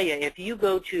 because I'll tell you, if you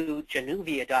go to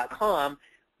Januvia.com,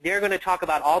 they're going to talk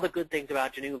about all the good things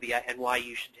about Januvia and why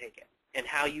you should take it, and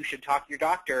how you should talk your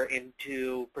doctor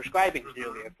into prescribing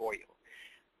Januvia for you.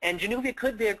 And Januvia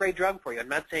could be a great drug for you. I'm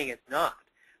not saying it's not,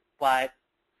 but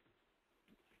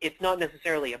it's not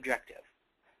necessarily objective,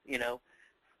 you know.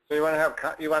 So you want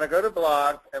to go to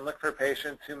blogs and look for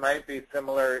patients who might be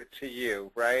similar to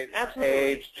you, right? Absolutely.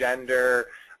 Age, gender,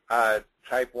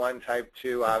 type 1, type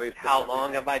 2, obviously. How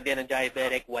long have I been a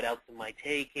diabetic? What else am I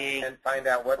taking? And find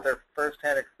out what their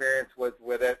firsthand experience was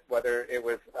with it, whether it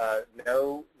was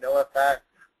no effect,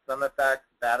 some effects,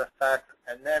 bad effects,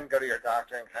 and then go to your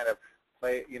doctor and kind of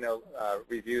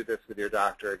review this with your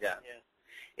doctor again.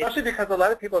 Yeah. Especially because a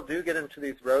lot of people do get into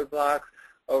these roadblocks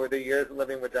over the years of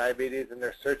living with diabetes, and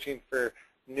they're searching for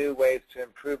new ways to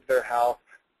improve their health.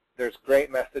 There's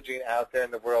great messaging out there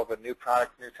in the world with new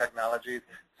products, new technologies.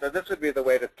 So this would be the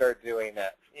way to start doing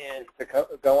it, And to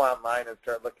go online and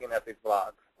start looking at these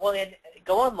blogs. well, and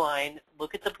go online,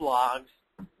 look at the blogs.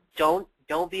 Don't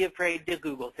be afraid to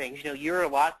Google things. You're a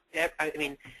lot. I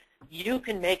mean, you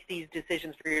can make these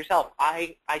decisions for yourself.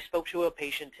 I spoke to a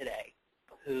patient today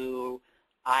who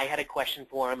I had a question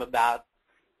for him about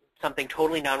something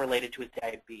totally non-related to his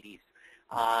diabetes.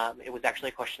 It was actually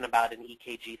a question about an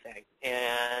EKG thing.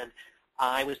 And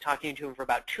I was talking to him for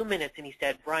about 2 minutes, and he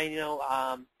said, Brian,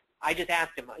 I just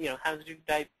asked him, how's your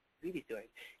diabetes doing?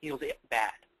 He goes,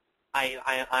 bad.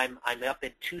 I'm up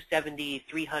at 270,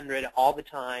 300 all the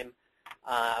time.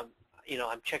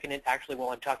 I'm checking it actually while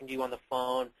I'm talking to you on the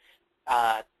phone.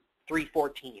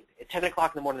 314. At 10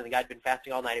 o'clock in the morning, the guy had been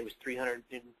fasting all night. It was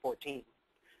 314.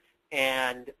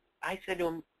 And I said to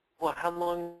him, well, how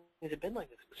long has it been like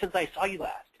this? Since I saw you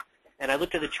last. And I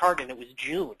looked at the chart, and it was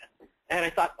June. And I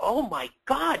thought, oh, my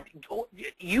God,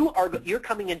 you're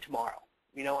coming in tomorrow.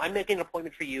 I'm making an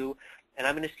appointment for you, and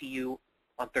I'm going to see you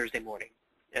on Thursday morning.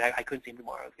 And I couldn't see him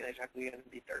tomorrow. It was actually going to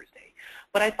be Thursday.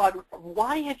 But I thought,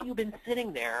 why have you been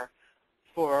sitting there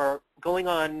for going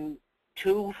on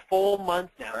 2 full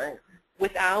months now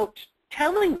without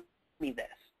telling me this?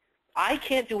 I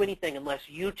can't do anything unless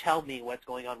you tell me what's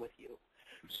going on with you.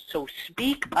 So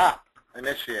speak up.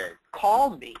 Initiate.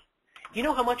 Call me. You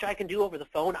know how much I can do over the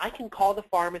phone? I can call the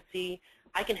pharmacy.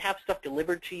 I can have stuff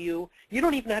delivered to you. You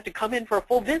don't even have to come in for a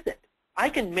full visit. I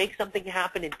can make something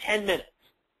happen in 10 minutes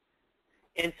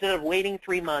instead of waiting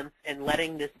 3 months and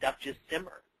letting this stuff just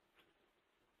simmer.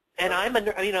 And I'm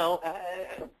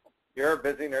you're a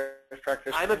busy nurse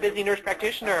practitioner. I'm a busy nurse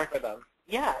practitioner. For them.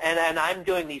 Yeah, and I'm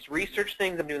doing these research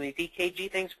things. I'm doing these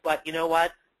EKG things. But you know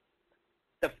what?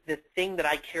 The thing that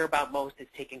I care about most is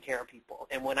taking care of people.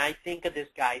 And when I think of this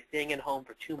guy sitting at home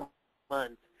for 2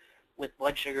 months with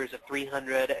blood sugars of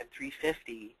 300 and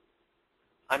 350,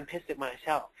 I'm pissed at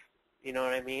myself. You know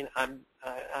what I mean? I'm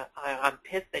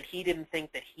pissed that he didn't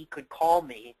think that he could call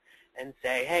me and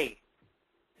say, hey,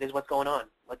 this is what's going on.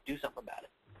 Let's do something about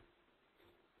it.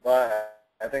 Well,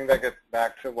 I think that gets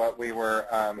back to what we were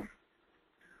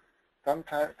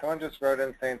sometimes someone just wrote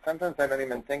in saying, sometimes I don't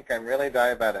even think I'm really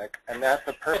diabetic, and that's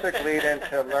a perfect lead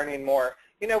into learning more.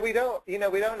 We don't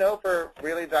know if we're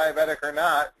really diabetic or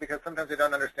not because sometimes we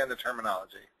don't understand the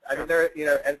terminology. I mean,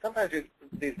 and sometimes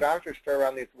these doctors throw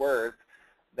around these words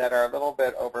that are a little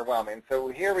bit overwhelming. So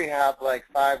here we have like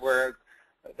 5 words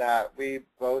that we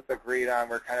both agreed on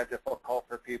were kind of difficult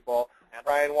for people.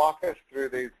 Brian, walk us through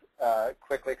these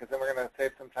quickly, because then we're going to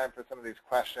save some time for some of these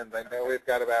questions. I know we've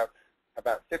got about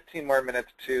 15 more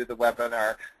minutes to the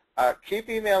webinar. Keep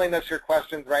emailing us your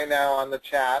questions right now on the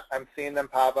chat. I'm seeing them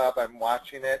pop up. I'm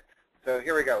watching it. So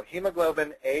here we go.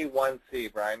 Hemoglobin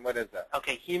A1C. Brian, what is that?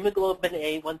 Okay, hemoglobin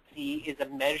A1C is a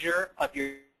measure of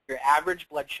your average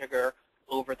blood sugar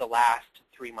over the last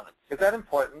 3 months. Is that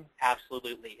important?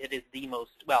 Absolutely. It is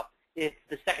it's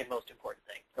the second most important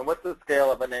thing. And what's the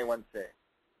scale of an A1C?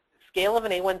 Scale of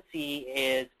an A1C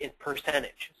is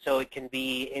percentage. So it can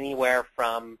be anywhere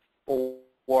from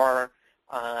 4,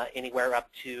 anywhere up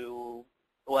to,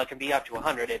 well, it can be up to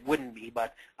 100. It wouldn't be,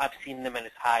 but I've seen them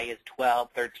as high as 12,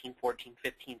 13, 14,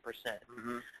 15%.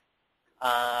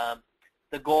 Mm-hmm.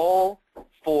 The goal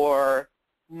for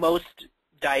most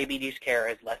diabetes care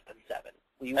is less than 7.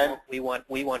 We want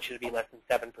you to be less than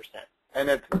 7%.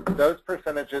 And those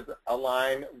percentages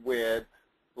align with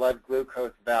blood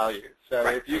glucose values. So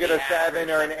right. If you get a 7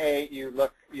 or an 8,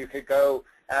 you could go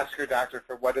ask your doctor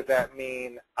for what does that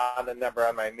mean on the number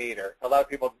on my meter. A lot of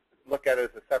people look at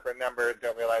it as a separate number and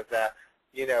don't realize that,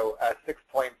 a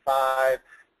 6.5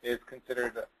 is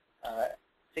considered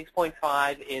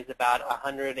 6.5 is about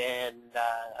 100 and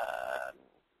I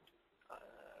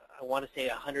want to say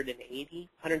 180,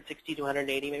 160 to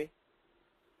 180 maybe.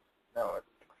 No,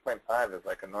 6.5 is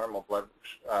like a normal blood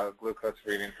glucose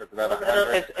reading, so it's about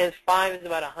 100. As 5 is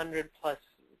about 100 plus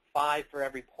 5 for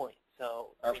every point, so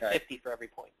okay. 50 for every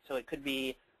point. So it could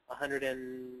be 100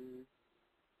 and...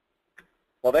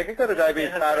 Well, they can go to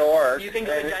diabetes.org. You can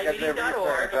go to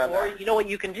diabetes.org, or you know what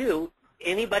you can do?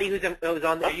 Anybody who's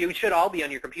on there, you should all be on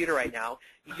your computer right now.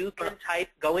 You can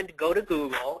go to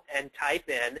Google and type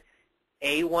in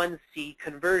A1C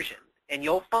conversion, and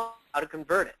you'll find how to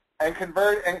convert it. And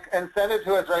convert and send it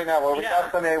to us right now. We'll read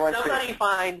out some A1C. Somebody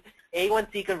find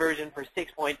A1C conversion for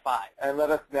 6.5. And let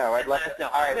us know. Let us know.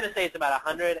 I'm going to say it's about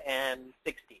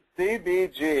 160.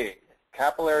 CBG,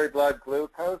 capillary blood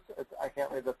glucose. I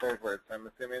can't read the third word, so I'm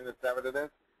assuming that's what it is?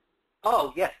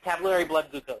 Oh, yes, capillary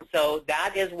blood glucose. So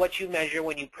that is what you measure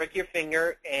when you prick your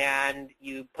finger and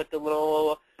you put the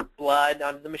little blood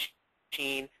onto the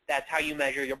machine. That's how you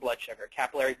measure your blood sugar,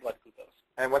 capillary blood glucose.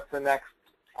 And what's the next?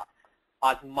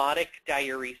 Osmotic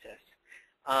diuresis.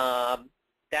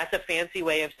 That's a fancy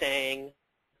way of saying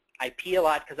I pee a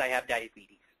lot because I have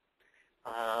diabetes.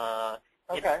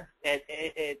 Okay.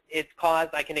 It's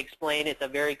caused, I can explain, it's a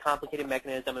very complicated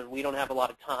mechanism and we don't have a lot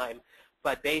of time.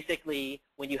 But basically,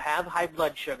 when you have high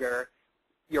blood sugar,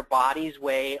 your body's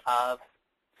way of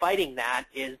fighting that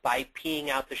is by peeing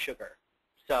out the sugar.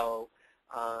 So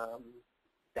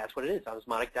that's what it is,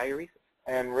 osmotic diuresis.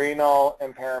 And renal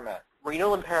impairment.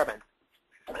 Renal impairment.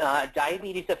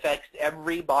 Diabetes affects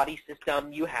every body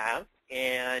system you have,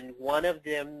 and one of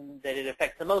them that it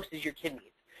affects the most is your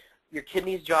kidneys. Your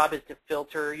kidney's job is to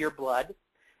filter your blood,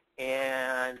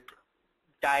 and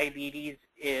diabetes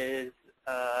is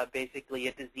basically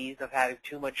a disease of having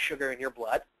too much sugar in your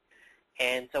blood.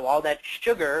 And so all that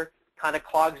sugar kind of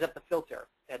clogs up the filter,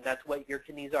 and that's what your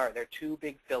kidneys are. They're two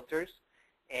big filters,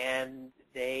 and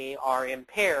they are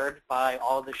impaired by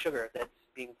all the sugar that's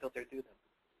being filtered through them.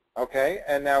 Okay,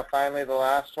 and now finally the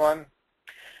last one.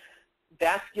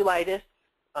 Vasculitis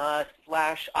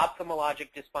slash ophthalmologic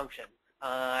dysfunction.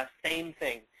 Same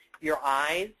thing. Your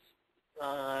eyes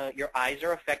are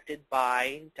affected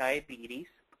by diabetes,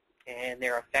 and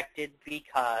they're affected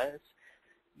because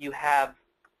you have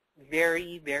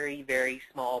very, very, very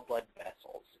small blood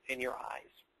vessels in your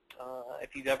eyes.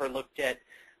 If you've ever looked at,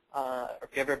 or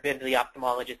if you've ever been to the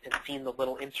ophthalmologist and seen the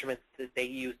little instruments that they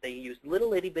use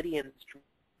little itty-bitty instruments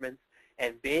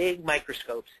and big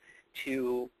microscopes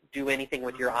to do anything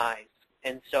with your eyes.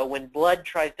 And so when blood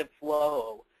tries to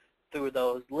flow through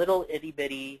those little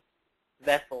itty-bitty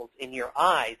vessels in your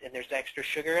eyes and there's extra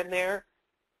sugar in there,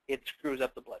 it screws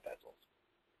up the blood vessels.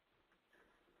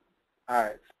 All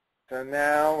right. So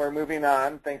now we're moving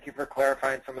on. Thank you for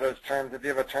clarifying some of those terms. If you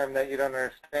have a term that you don't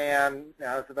understand,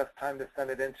 now is the best time to send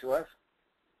it in to us.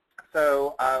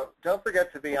 So don't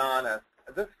forget to be honest.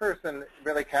 This person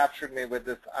really captured me with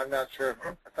this. I'm not sure.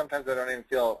 Sometimes I don't even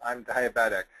feel I'm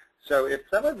diabetic. So if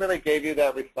someone really gave you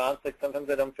that response, like sometimes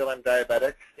I don't feel I'm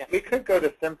diabetic, yeah. We could go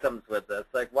to symptoms with this.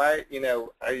 Like why,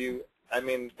 are you, I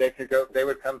mean, they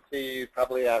would come see you,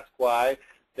 probably ask why.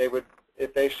 They would,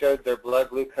 if they showed their blood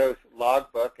glucose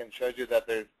logbook and showed you that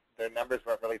their numbers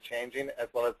weren't really changing, as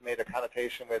well as made a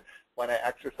connotation with when I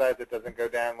exercise it doesn't go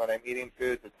down, when I'm eating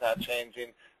foods it's not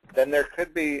changing, then there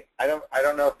could be, I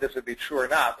don't know if this would be true or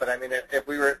not, but I mean this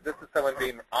is someone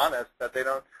being honest that they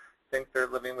don't think they're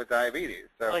living with diabetes.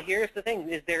 So well, here's the thing,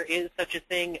 is there is such a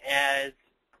thing as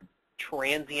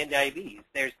transient diabetes.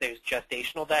 There's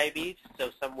gestational diabetes,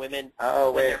 so some women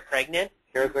when they're pregnant,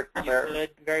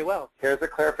 very well. Here's a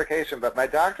clarification, but my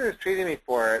doctor is treating me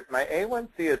for it. My A1C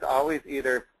is always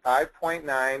either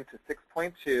 5.9 to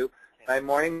 6.2. My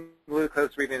morning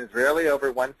glucose reading is rarely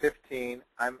over 115.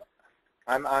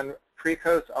 I'm on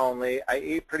Precose only. I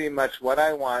eat pretty much what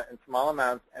I want in small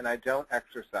amounts, and I don't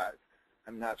exercise.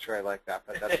 I'm not sure I like that,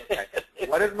 but that's okay.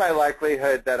 What is my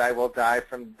likelihood that I will die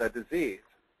from the disease?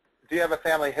 Do you have a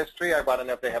family history? I want to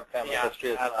know if they have family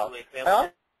history as well.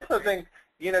 I also think,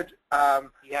 do you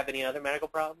have any other medical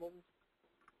problems?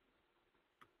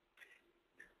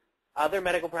 Other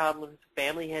medical problems,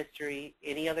 family history,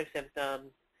 any other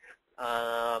symptoms?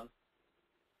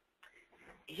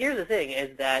 Here's the thing: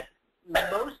 is that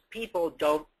most people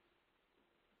don't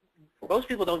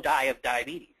die of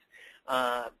diabetes.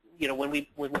 When we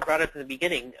brought it up in the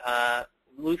beginning,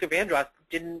 Luther Vandross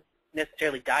didn't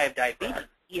necessarily die of diabetes.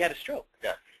 He had a stroke.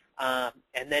 Yeah.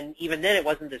 And then even then, it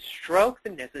wasn't the stroke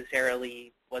that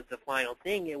necessarily was the final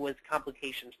thing. It was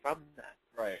complications from that.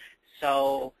 Right.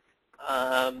 So,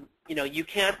 you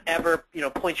can't ever,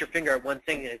 point your finger at one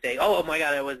thing and say, oh my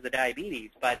God, it was the diabetes.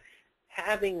 But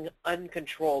having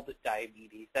uncontrolled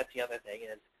diabetes, that's the other thing.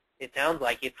 And it sounds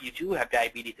like if you do have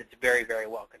diabetes, it's very, very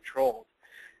well controlled.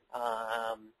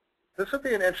 This would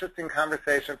be an interesting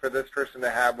conversation for this person to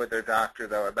have with their doctor,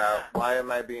 though, about why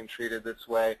am I being treated this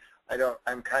way?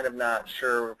 I'm kind of not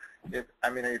sure if,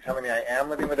 are you telling me I am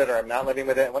living with it or I'm not living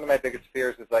with it? One of my biggest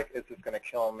fears is like, is this going to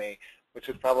kill me? Which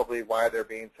is probably why they're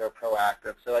being so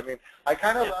proactive. So, I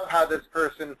kind of love how this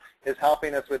person is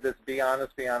helping us with this be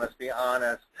honest, be honest, be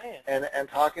honest, and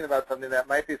talking about something that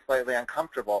might be slightly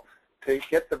uncomfortable to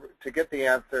get the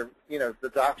answer,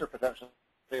 the doctor potentially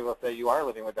somebody will say you are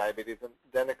living with diabetes, and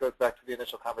then it goes back to the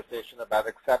initial conversation about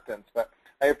acceptance. But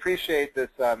I appreciate this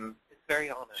It's very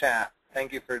honest. chat.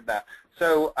 Thank you for that.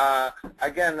 So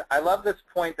again, I love this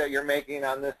point that you're making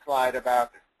on this slide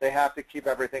about they have to keep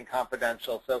everything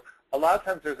confidential. So a lot of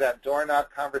times there's that doorknob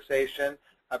conversation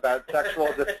about sexual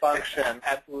dysfunction.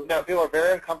 Absolutely. Now, people are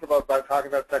very uncomfortable about talking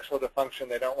about sexual dysfunction.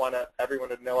 They don't want everyone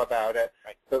to know about it.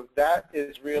 Right. So that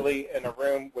is really in a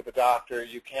room with a doctor.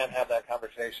 You can have that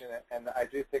conversation, and I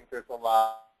do think there's a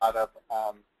lot of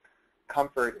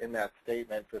comfort in that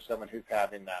statement for someone who's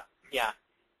having that. Yeah.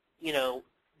 You know,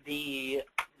 the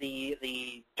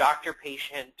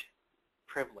doctor-patient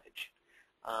privilege,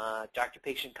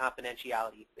 doctor-patient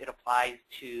confidentiality, it applies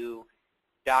to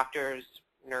doctors,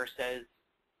 nurses,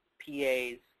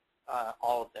 PAs,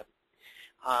 all of them.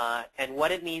 And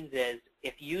what it means is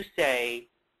if you say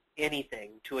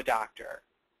anything to a doctor,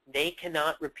 they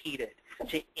cannot repeat it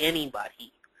to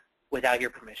anybody without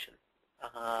your permission.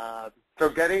 So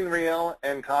getting real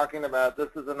and talking about this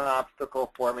is an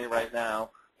obstacle for me right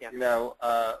now. Yeah. You know,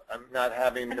 I'm not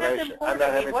having And that's important.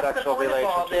 I mean, what's the sexual point of all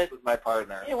relationships this? with my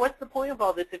partner. Yeah, what's the point of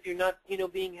all this if you're not, you know,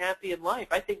 being happy in life?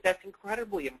 I think that's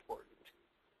incredibly important.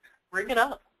 Bring it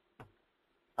up.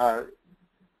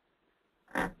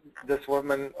 This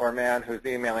woman or man who's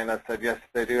emailing us said, yes,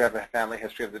 they do have a family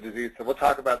history of the disease. So we'll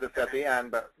talk about this at the end.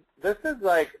 But this is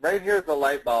like, right here is the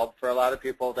light bulb for a lot of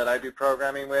people that I do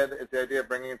programming with, is the idea of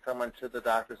bringing someone to the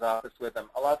doctor's office with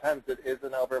them. A lot of times it is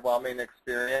an overwhelming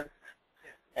experience.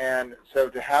 And so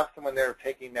to have someone there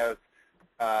taking notes,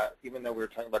 even though we were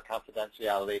talking about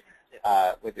confidentiality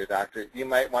with your doctor, you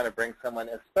might want to bring someone,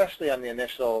 especially on the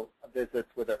initial visits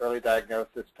with an early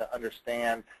diagnosis, to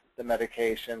understand the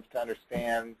medications, to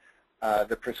understand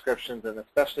the prescriptions, and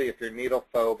especially if you're needle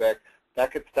phobic,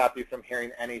 that could stop you from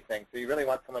hearing anything. So you really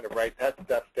want someone to write that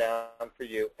stuff down for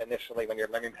you initially when you're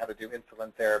learning how to do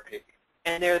insulin therapy.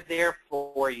 And they're there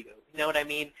for you. You know what I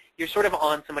mean? You're sort of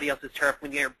on somebody else's turf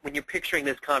when you're picturing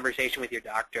this conversation with your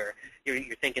doctor.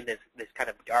 You're thinking this kind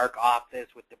of dark office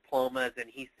with diplomas, and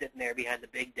he's sitting there behind the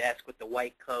big desk with the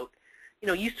white coat. You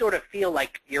know, you sort of feel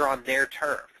like you're on their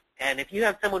turf. And if you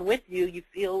have someone with you, you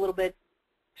feel a little bit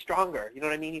stronger. You know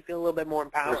what I mean? You feel a little bit more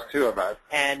empowered. There's two of us.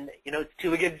 And, you know, it's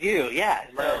two against you. Yeah.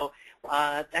 Right. So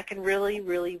that can really,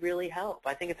 really, really help.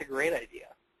 I think it's a great idea.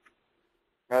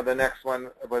 The next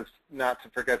one was not to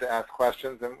forget to ask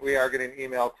questions, and we are getting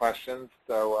email questions,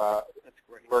 so That's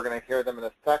great. we're going to hear them in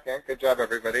a second. Good job,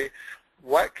 everybody.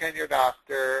 What can your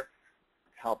doctor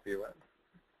help you with?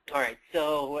 All right,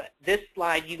 so this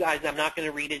slide, you guys, I'm not going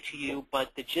to read it to you,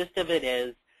 but the gist of it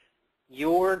is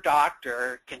your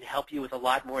doctor can help you with a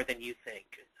lot more than you think.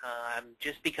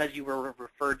 Just because you were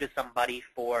referred to somebody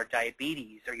for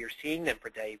diabetes or you're seeing them for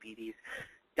diabetes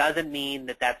doesn't mean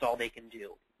that that's all they can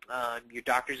do. Your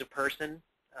doctor's a person.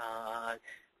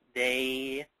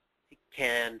 They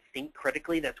can think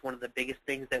critically. That's one of the biggest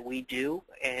things that we do,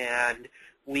 and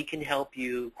we can help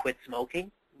you quit smoking.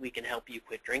 We can help you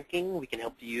quit drinking. We can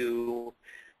help you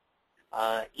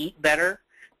eat better.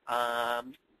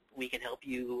 We can help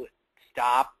you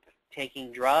stop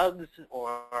taking drugs,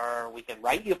 or we can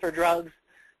write you for drugs.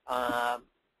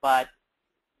 But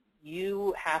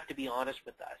you have to be honest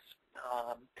with us.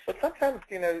 But sometimes,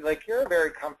 you know, like you're a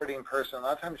very comforting person. A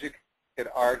lot of times you could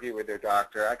argue with your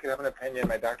doctor. I could have an opinion.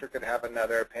 My doctor could have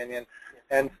another opinion.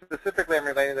 And specifically, I'm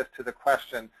relating this to the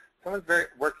question. Someone's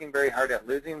working very hard at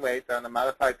losing weight. They're on a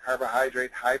modified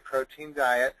carbohydrate, high-protein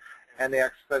diet, and they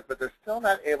exercise, but they're still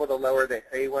not able to lower the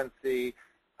A1C.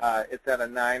 It's at a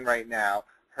 9 right now.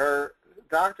 Her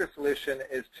doctor's solution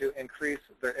is to increase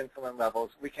their insulin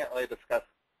levels. We can't really discuss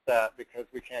that because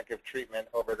we can't give treatment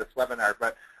over this webinar,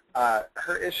 but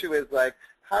her issue is like,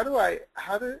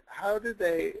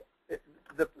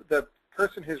 the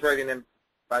person who's writing in,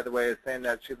 by the way, is saying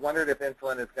that she's wondered if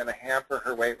insulin is going to hamper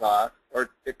her weight loss, or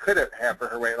it could hamper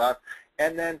her weight loss,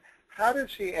 and then how does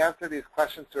she answer these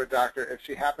questions to her doctor if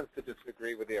she happens to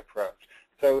disagree with the approach?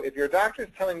 So if your doctor is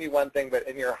telling you one thing, but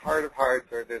in your heart of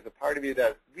hearts, or there's a part of you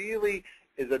that really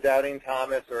is a doubting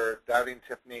Thomas or doubting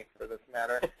Tiffany, for this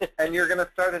matter, and you're going to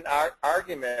start an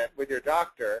argument with your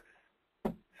doctor,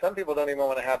 some people don't even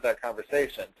want to have that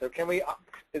conversation. So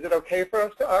is it okay for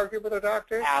us to argue with our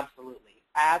doctor? Absolutely.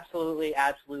 Absolutely,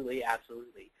 absolutely,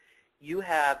 absolutely. You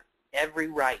have every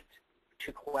right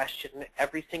to question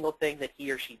every single thing that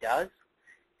he or she does,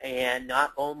 and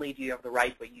not only do you have the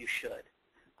right, but you should.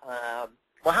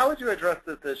 Well, how would you address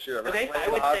this issue? Okay,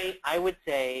 I would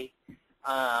say,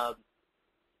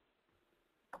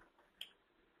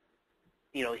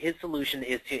 you know, his solution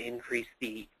is to increase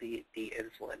the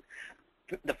insulin.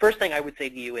 The first thing I would say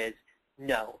to you is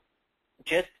no.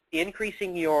 Just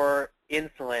increasing your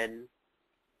insulin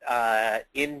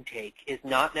intake is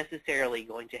not necessarily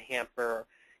going to hamper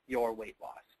your weight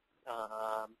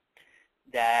loss.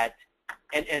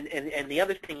 And the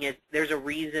other thing is, there's a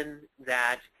reason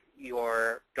that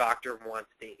your doctor wants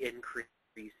to increase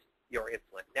your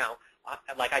insulin. Now,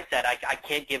 like I said, I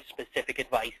can't give specific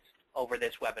advice over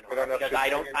this webinar because I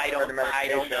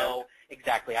don't know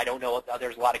exactly. I don't know.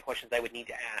 There's a lot of questions I would need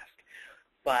to ask,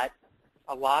 but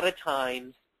a lot of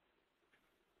times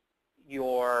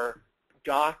your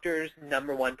doctor's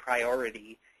number one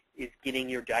priority is getting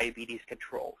your diabetes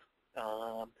controlled.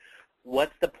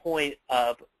 What's the point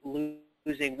of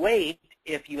losing weight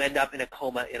if you end up in a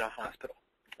coma in a hospital?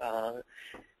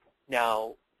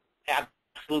 Now,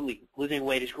 absolutely, losing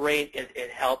weight is great.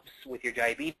 It helps with your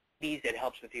diabetes. It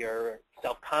helps with your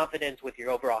self-confidence, with your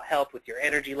overall health, with your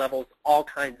energy levels, all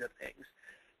kinds of things.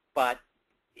 But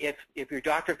if your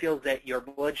doctor feels that your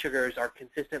blood sugars are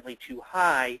consistently too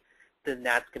high, then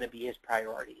that's going to be his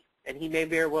priority. And he may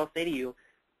very well say to you,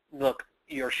 look,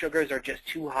 your sugars are just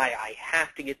too high. I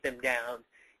have to get them down,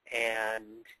 and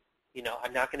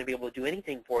I'm not going to be able to do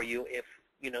anything for you if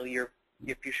your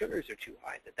sugars are too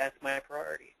high. That's my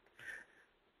priority.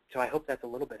 So I hope that's a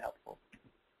little bit helpful.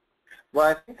 Well,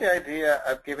 I think the idea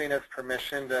of giving us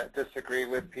permission to disagree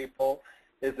with people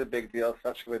is a big deal,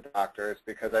 especially with doctors,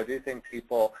 because I do think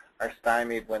people are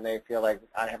stymied when they feel like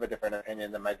I have a different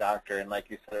opinion than my doctor, and like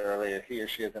you said earlier, he or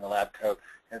she is in a lab coat,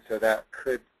 and so that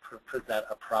could present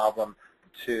a problem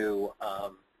to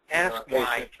ask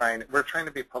why. We're trying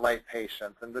to be polite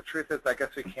patients, and the truth is, I guess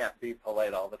we can't be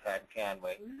polite all the time, can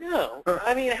we? No.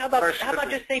 I mean, how about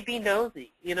just say be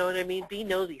nosy? You know what I mean? Be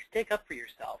nosy. Stick up for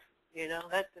yourself.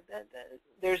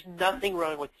 There's nothing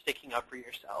wrong with sticking up for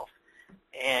yourself,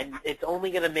 and it's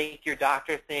only going to make your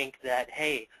doctor think that,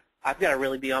 hey, I've got to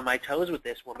really be on my toes with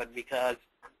this woman because,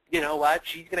 you know what,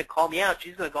 she's going to call me out.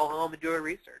 She's going to go home and do her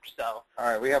research. So. All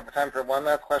right, we have time for one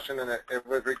last question, and it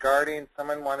was regarding,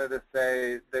 someone wanted to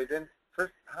say they didn't,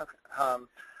 first,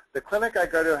 the clinic I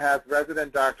go to has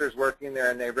resident doctors working there,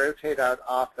 and they rotate out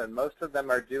often. Most of them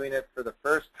are doing it for the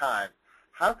first time.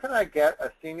 How can I get a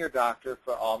senior doctor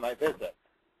for all my visits?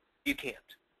 You can't.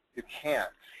 You can't.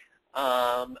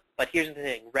 But here's the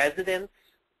thing. Residents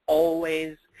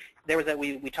always,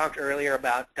 we talked earlier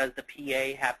about, does the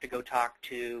PA have to go talk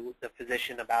to the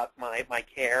physician about my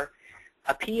care?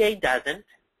 A PA doesn't,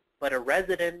 but a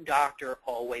resident doctor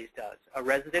always does. A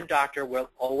resident doctor will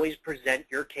always present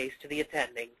your case to the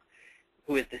attending,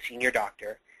 who is the senior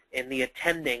doctor, and the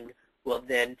attending will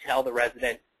then tell the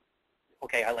resident,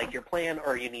 okay, I like your plan,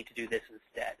 or you need to do this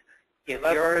instead.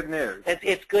 That's good news.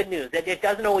 It's good news. It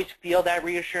doesn't always feel that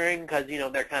reassuring because,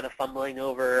 they're kind of fumbling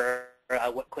over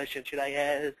what question should I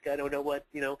ask. I don't know what,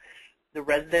 The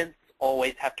residents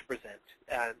always have to present.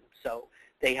 So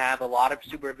they have a lot of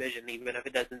supervision, even if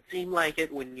it doesn't seem like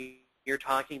it when you're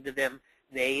talking to them.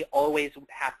 They always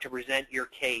have to present your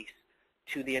case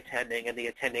to the attending, and the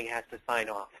attending has to sign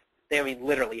off. They,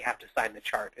 literally have to sign the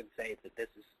chart and say that this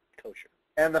is kosher.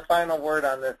 And the final word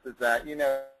on this is that,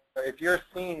 if you're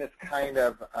seeing this kind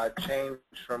of change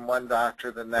from one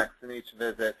doctor to the next in each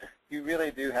visit, you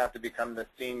really do have to become the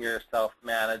senior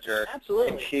self-manager.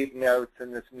 Absolutely. And keep notes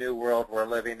in this new world we're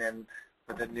living in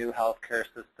with the new healthcare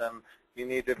system. You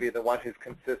need to be the one who's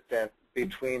consistent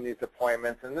between these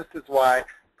appointments. And this is why,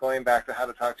 going back to how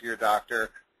to talk to your doctor,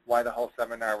 why the whole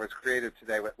seminar was created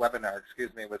today, webinar,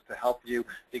 was to help you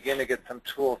begin to get some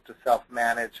tools to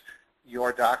self-manage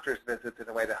your doctor's visits in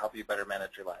a way to help you better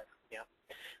manage your life. Yeah.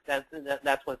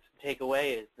 That's what's to take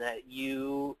away is that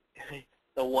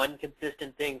the one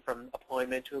consistent thing from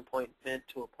appointment to appointment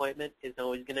to appointment is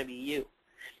always going to be you.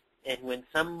 And when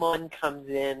someone comes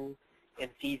in and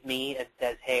sees me and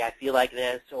says, hey, I feel like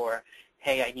this, or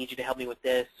hey, I need you to help me with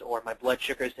this, or my blood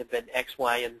sugars have been X,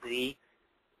 Y, and Z,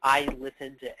 I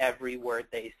listen to every word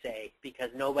they say because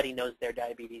nobody knows their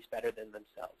diabetes better than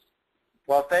themselves.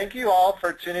 Well, thank you all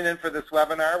for tuning in for this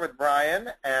webinar with Brian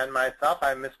and myself.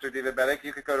 I'm Mr. Divabetic.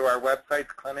 You could go to our website,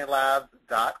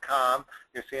 clinilabs.com.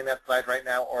 You're seeing that slide right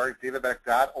now, or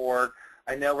divabetic.org.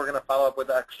 I know we're going to follow up with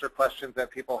extra questions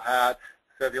that people had,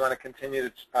 so if you want to continue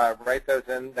to write those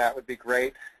in, that would be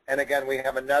great. And again, we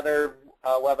have another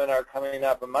webinar coming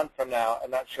up a month from now.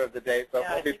 I'm not sure of the date, but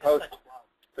we'll be posted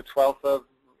the 12th of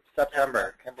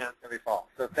September. Can't believe it's going to be fall.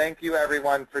 So thank you,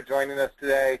 everyone, for joining us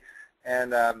today.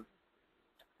 And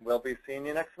we'll be seeing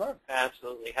you next month.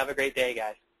 Absolutely. Have a great day,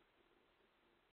 guys.